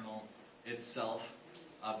HVM kernel itself,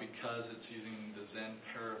 because it's using the Zen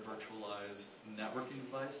para-virtualized networking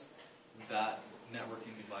device, that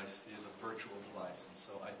networking device is a virtual device. And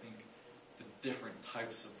so I think the different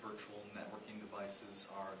types of virtual networking devices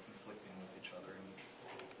are conflicting with each other and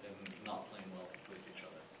not playing well with each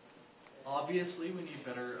other. Obviously, we need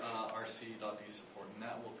better RC.D support, and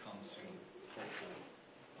that will come soon, hopefully.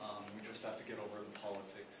 We just have to get over the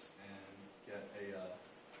politics and get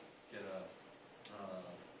a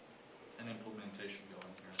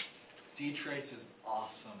dtrace is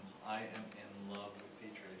awesome. I am in love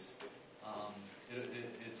with dtrace.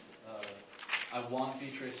 I want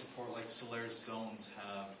dtrace support like Solaris zones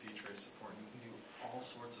have dtrace support. You can do all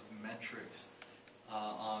sorts of metrics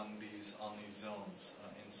on these zones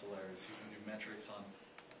in Solaris. You can do metrics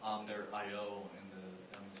on their I/O and the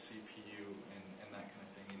CPU and that kind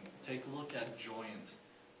of thing. And take a look at Joint.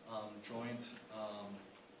 Joint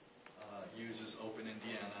uses Open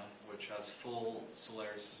Indiana, which has full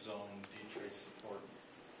Solaris zone dtrace support,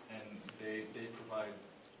 and they provide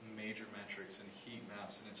major metrics and heat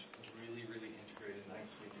maps, and it's really, really integrated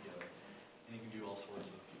nicely together. And you can do all sorts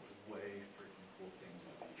of way freaking cool things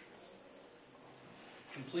with dtrace.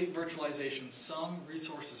 Complete virtualization. Some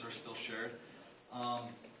resources are still shared.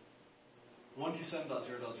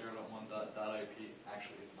 127.0.0.1.ip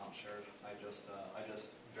actually is not shared. I just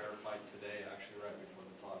verified today, actually right before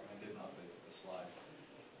the talk, and I didn't update the slide.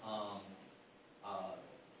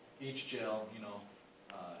 Each jail,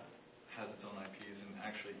 has its own IPs, and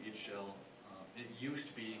actually each jail, it used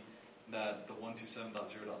to be that the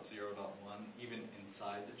 127.0.0.1, even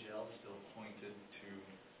inside the jail, still pointed to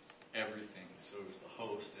everything. So it was the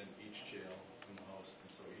host and each jail and the host,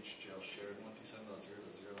 and so each jail shared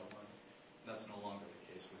 127.0.0.1. That's no longer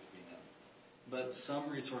the case with VNet. But some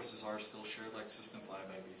resources are still shared, like System 5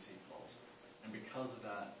 IBC calls. And because of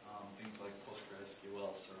that, things like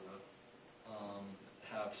PostgreSQL server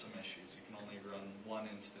have some issues. You can only run one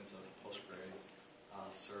instance of Postgre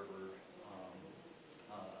server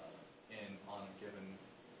on a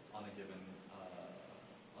given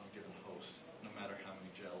host. No matter how many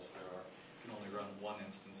jails there are, you can only run one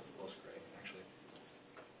instance of Postgre. Actually,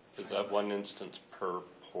 is that one instance per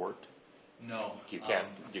port? No, you can't.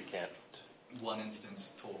 You can't. One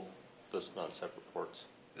instance total. Just not separate ports.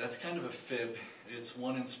 That's kind of a fib. It's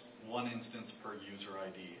one instance per user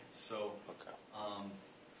ID. So okay.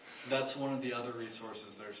 That's one of the other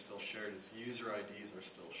resources that are still shared. Is user IDs are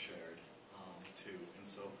still shared too, and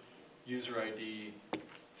so user ID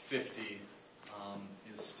 50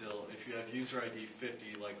 is still. If you have user ID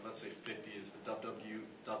 50, like let's say 50 is the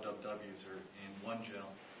www user in one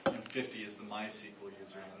jail, and 50 is the MySQL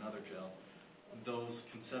user in another jail. Those,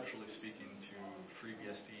 conceptually speaking, to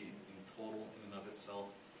FreeBSD in total, in and of itself,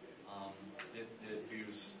 it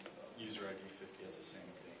views user ID 50 as the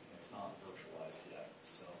same thing. It's not virtualized yet,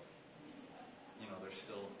 so there's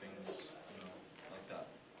still things like that.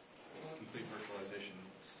 Complete virtualization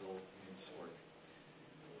still needs work.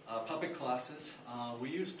 Puppet classes. We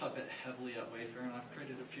use Puppet heavily at Wayfair, and I've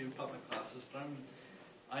created a few Puppet classes, but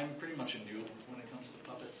I'm pretty much a noob when it comes to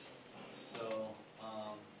Puppets. So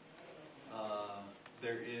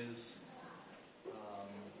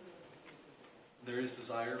there is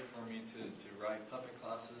desire for me to write Puppet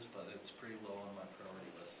classes, but it's pretty low on my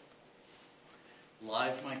priority list.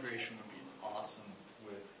 Live migration would be awesome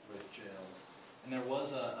with jails. And there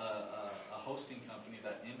was a hosting company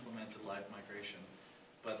that implemented live migration,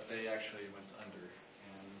 but they actually went under,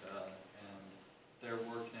 and their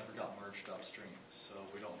work never got merged upstream, so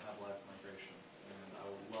we don't have live migration. And I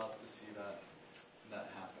would love to see that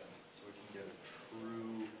happen, so we can get a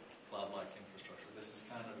true cloud-like infrastructure. This is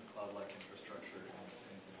kind of a cloud-like infrastructure in its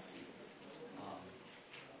infancy.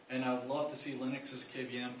 And I would love to see Linux's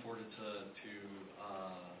KVM ported to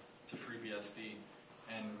FreeBSD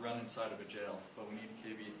and run inside of a jail, but we need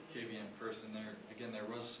KVM first. And there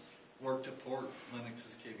was work to port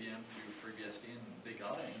Linux's KVM to FreeBSD, and they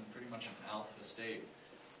got it in pretty much an alpha state.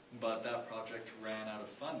 But that project ran out of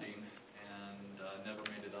funding and never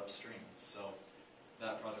made it upstream. So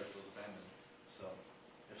that project was abandoned. So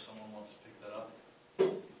if someone wants to pick that up,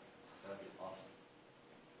 that'd be awesome.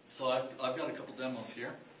 So I've got a couple demos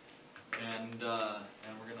here, and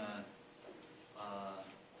we're gonna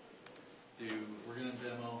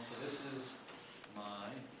demo. So this is my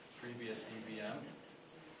FreeBSD VM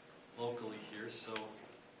locally here. So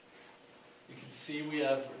you can see we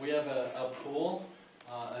have a pool,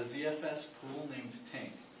 a ZFS pool named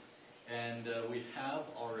Tank, and we have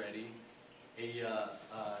already a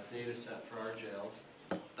data set for our jails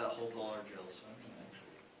that holds all our jails. So I'm going to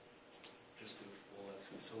actually just do full SC.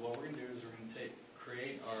 So what we're going to do is we're going to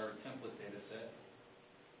create our template data set.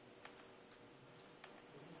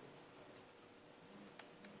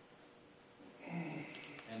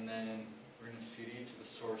 And then we're going to CD to the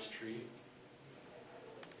source tree.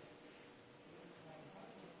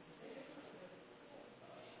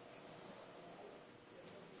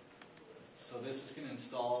 So this is going to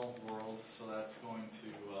install world. So that's going to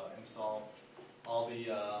install all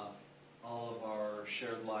of our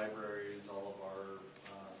shared libraries, all of our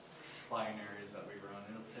binaries that we run.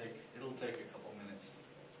 It'll take a couple minutes,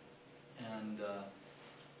 and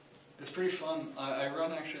It's pretty fun. I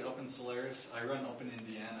run actually Open Solaris. I run Open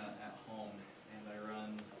Indiana at home, and I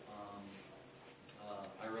run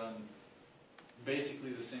basically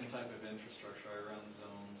the same type of infrastructure. I run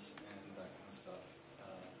zones and that kind of stuff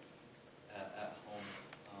at home.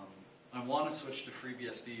 I want to switch to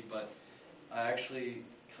FreeBSD, but I actually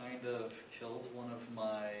kind of killed one of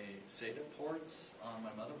my SATA ports on my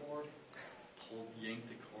motherboard. Yanked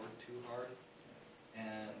the cord too hard,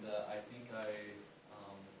 and I think I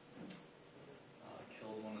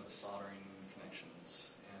killed one of the soldering connections.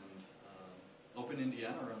 And Open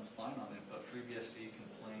Indiana runs fine on it, but FreeBSD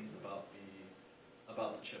complains about the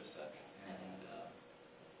chipset, and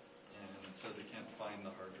it says it can't find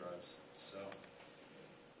the hard drives.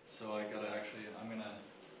 So I gotta I'm gonna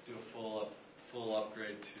do a full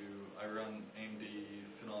upgrade to. I run AMD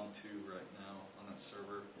Phenom 2 right now on that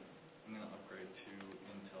server. I'm going to upgrade to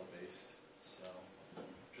Intel based, so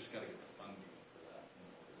just got to get the funding for that in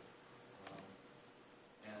order.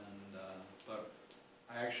 But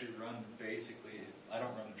I actually run basically. I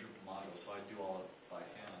don't run the Drupal module, so I do all of it by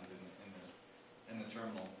hand in the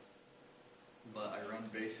terminal. But I run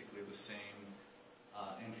basically the same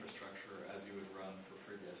infrastructure as you would run for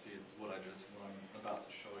FreeBSD. It's what I'm about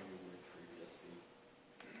to show you with FreeBSD.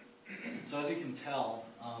 So as you can tell,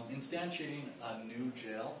 instantiating a new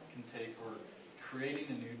jail can take, or creating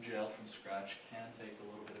a new jail from scratch can take a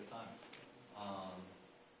little bit of time.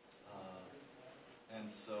 And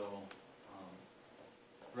so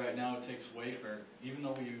right now it takes Wayfair, even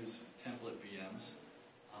though we use template VMs,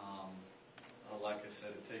 like I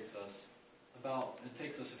said, it takes us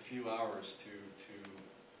a few hours to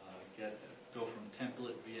go from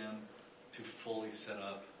template VM to fully set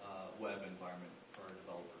up web environment for our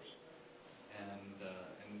developers.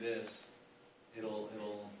 And this, it'll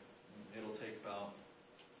take about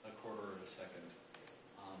a quarter of a second.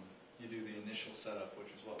 You do the initial setup, which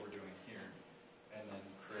is what we're doing here, and then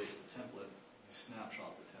create the template. You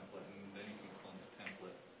snapshot the template, and then you can clone the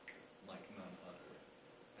template like none other.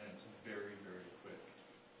 And it's very, very quick.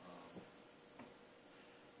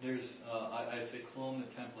 I say clone the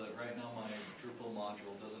template. Right now, my Drupal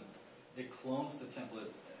module it clones the template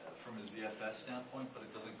from a ZFS standpoint, but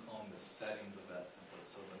it doesn't clone the settings of that template,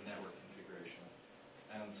 so the network configuration.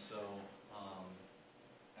 And so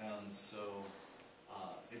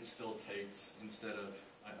it still takes, instead of,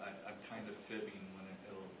 I'm kind of fibbing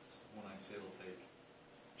when I say it'll take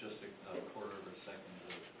just a quarter of a second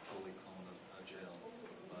to fully clone a jail,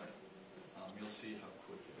 but you'll see how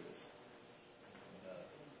quick it is and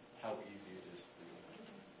how easy it is to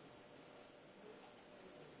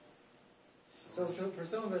do. So for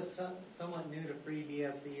some of us somewhat new to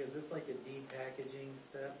FreeBSD, is this like a depackaging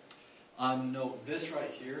step? No, this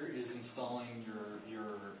right here is installing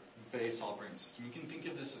your base operating system. You can think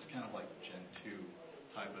of this as kind of like Gen 2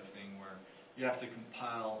 type of thing, where you have to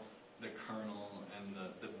compile the kernel and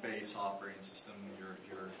the base operating system,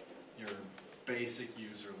 your basic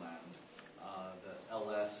user land, the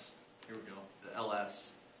ls, here we go, the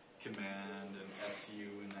ls command and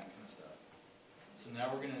su and that kind of stuff. So now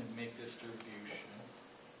we're going to make distribution.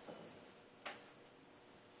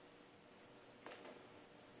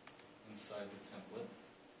 Inside the template,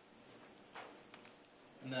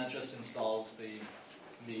 and that just installs the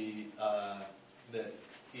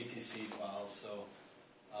etc files. So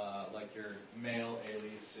like your mail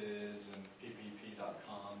aliases and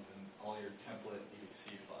ppp.conf and all your template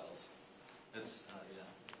etc files. It's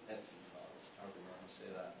etc files, however you want to say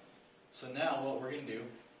that. So now what we're going to do,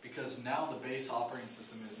 because now the base operating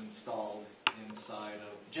system is installed inside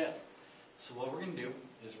of the jail. So what we're going to do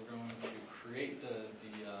is we're going to create the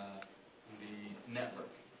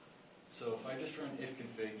network. So if I just run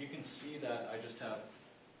ifconfig, you can see that I just have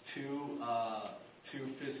two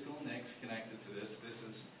physical NICs connected to this. This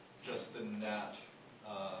is just the NAT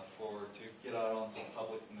to get out onto the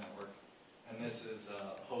public network, and this is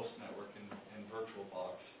a host network in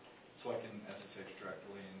VirtualBox, so I can SSH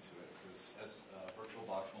directly into it, because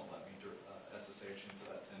VirtualBox won't let me SSH into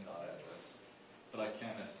that 10. address, but I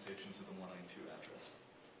can SSH into the 192 address.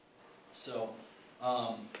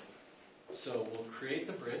 So we'll create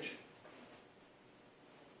the bridge.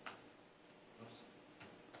 Oops.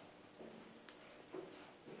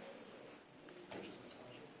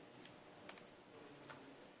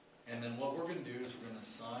 And then what we're going to do is we're going to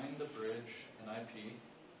assign the bridge an IP.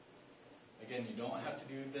 Again, you don't have to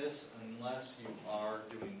do this unless you are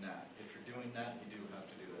doing that. If you're doing that, you do have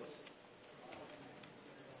to do this.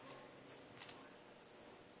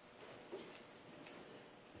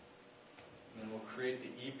 And then we'll create the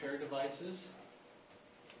e-pair devices.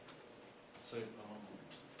 So, if I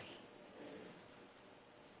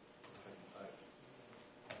can type.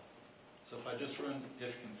 I just run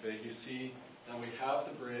ifconfig, you see that we have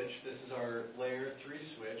the bridge. This is our layer 3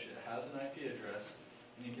 switch. It has an IP address.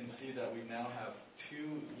 And you can see that we now have 2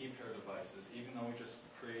 ePair devices, even though we just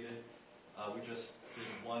created, we just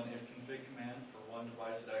did one ifconfig command for one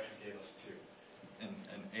device. It actually gave us 2,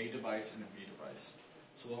 an A device and a B device.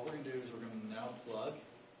 So what we're going to do is we're going to now plug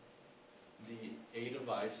the A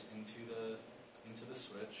device into the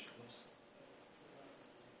switch. Oops.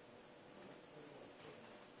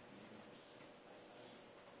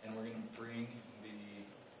 And we're going to bring the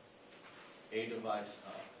A device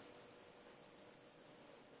up.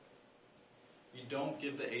 You don't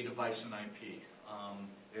give the A device an IP.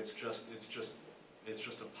 It's just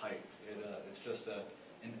a pipe. It's just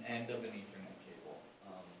an end of an Ethernet cable.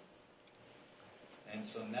 And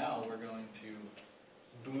so now we're going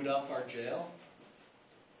to boot up our jail.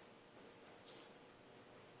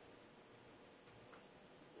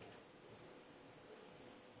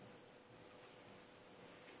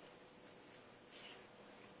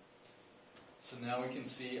 So now we can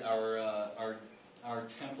see our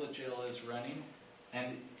template jail is running,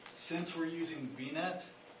 and since we're using VNet,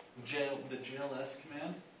 the JLS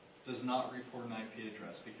command does not report an IP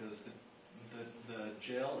address because the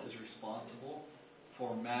jail is responsible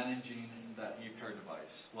for managing that ePair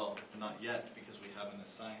device. Well, not yet because we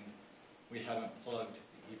haven't plugged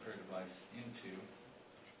the ePair device into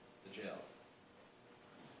the jail.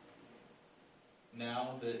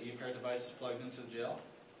 Now the ePair device is plugged into the jail.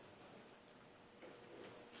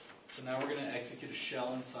 So now we're going to execute a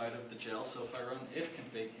shell inside of the jail. So if I run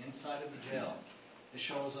ifconfig inside of the jail, it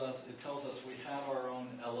tells us we have our own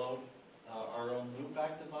LO, our own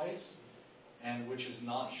loopback device, and which is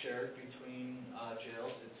not shared between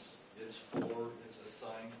jails. It's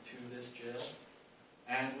assigned to this jail,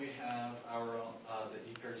 and we have our own the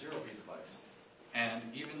ePair 0B device. And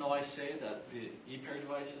even though I say that the ePair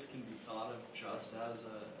devices can be thought of just as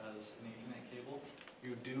an Ethernet cable,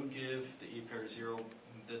 you do give the ePair 0,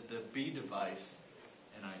 the B device,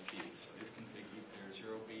 an IP. So ifconfig ePair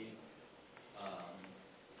 0B.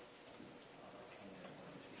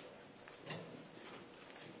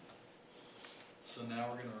 So now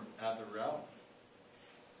we're going to add the route.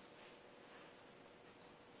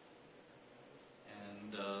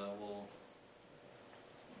 And we'll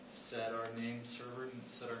set our name server,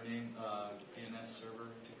 set our name DNS server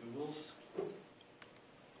to Google's.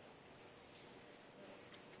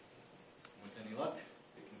 With any luck,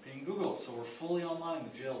 it can ping Google. So we're fully online.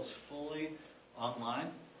 The jail is fully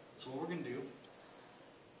online. So what we're going to do.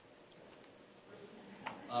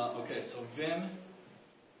 Okay, so Vim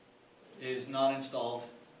is not installed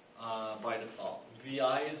by default.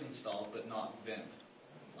 VI is installed, but not Vim.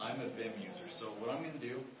 I'm a Vim user. So what I'm going to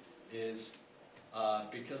do is,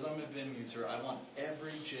 because I'm a Vim user, I want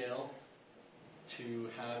every jail to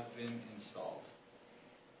have Vim installed.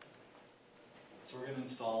 So we're going to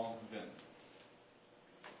install Vim.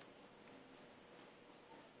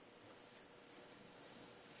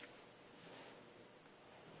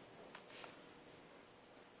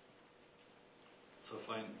 So if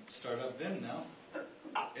I start up Vim now,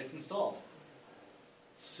 it's installed.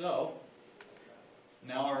 So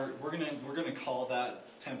now we're gonna call that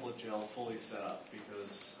template jail fully set up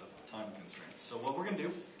because of time constraints. So what we're gonna do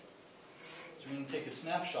is we're gonna take a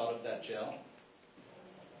snapshot of that jail.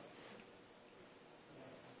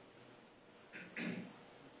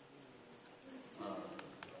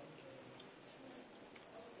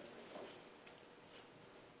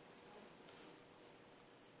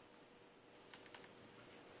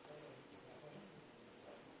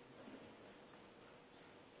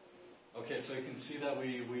 Okay, so you can see that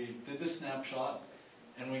we did the snapshot,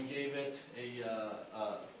 and we gave it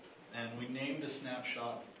and we named the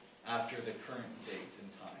snapshot after the current date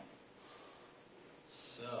and time.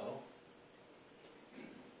 So,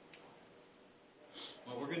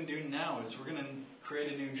 what we're going to do now is we're going to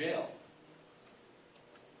create a new jail.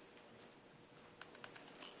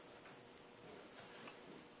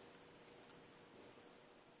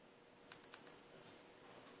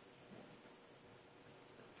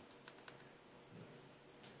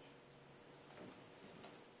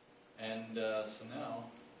 And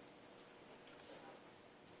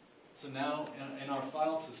so now in our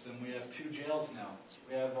file system we have 2 jails now.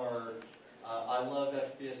 We have our I love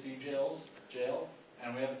FreeBSD jail,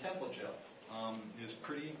 and we have a template jail. It's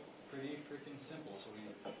pretty freaking simple.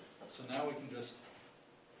 So now we can just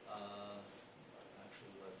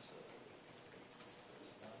actually let's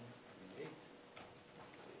create.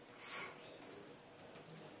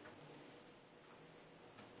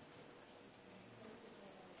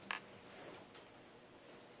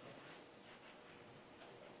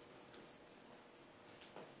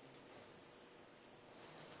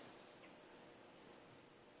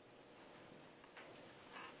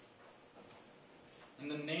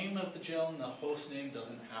 template jail and the host name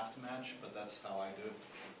doesn't have to match, but that's how I do it,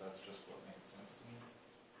 because that's just what makes sense to me.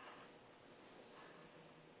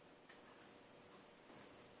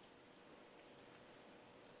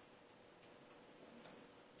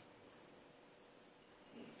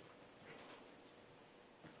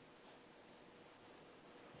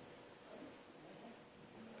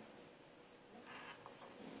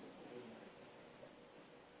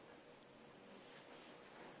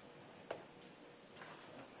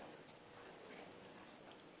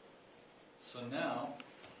 So now,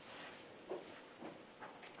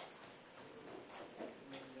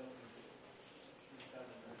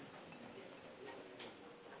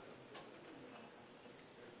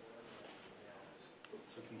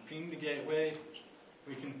 so we can ping the gateway,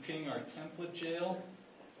 we can ping our template jail,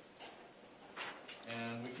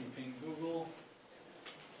 and we can ping Google.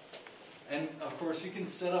 And of course you can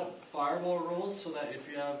set up firewall rules so that if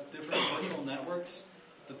you have different virtual networks,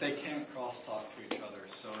 that they can't crosstalk to each other.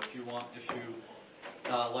 So if you want, if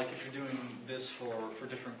you're doing this for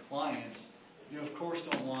different clients, you of course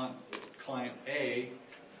don't want client A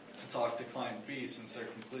to talk to client B since they're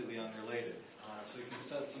completely unrelated. So you can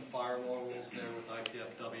set some firewall rules there with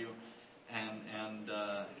IPFW and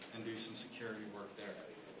do some security work there.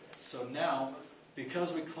 So now,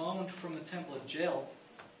 because we cloned from the template jail,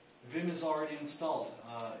 Vim is already installed.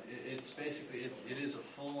 It's basically, it is a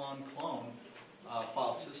full-on clone,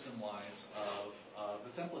 file system-wise, of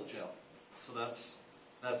the template jail. So that's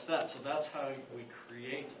that. So that's how we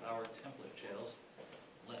create our template jails.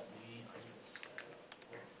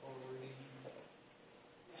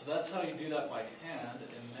 So that's how you do that by hand.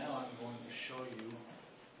 And now I'm going to show you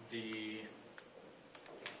the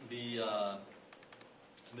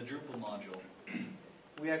Drupal module.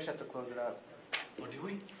 We actually have to close it up. Oh, do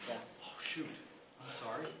we? Yeah. Oh, shoot. I'm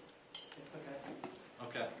sorry. It's okay.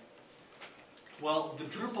 Okay. Well, the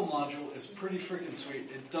Drupal module is pretty freaking sweet.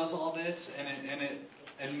 It does all this, and it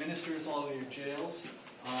administers all of your jails.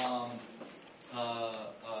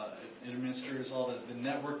 It administers all the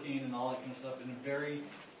networking and all that kind of stuff in a very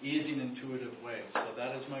easy and intuitive way. So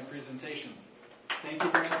that is my presentation. Thank you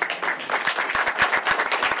very much.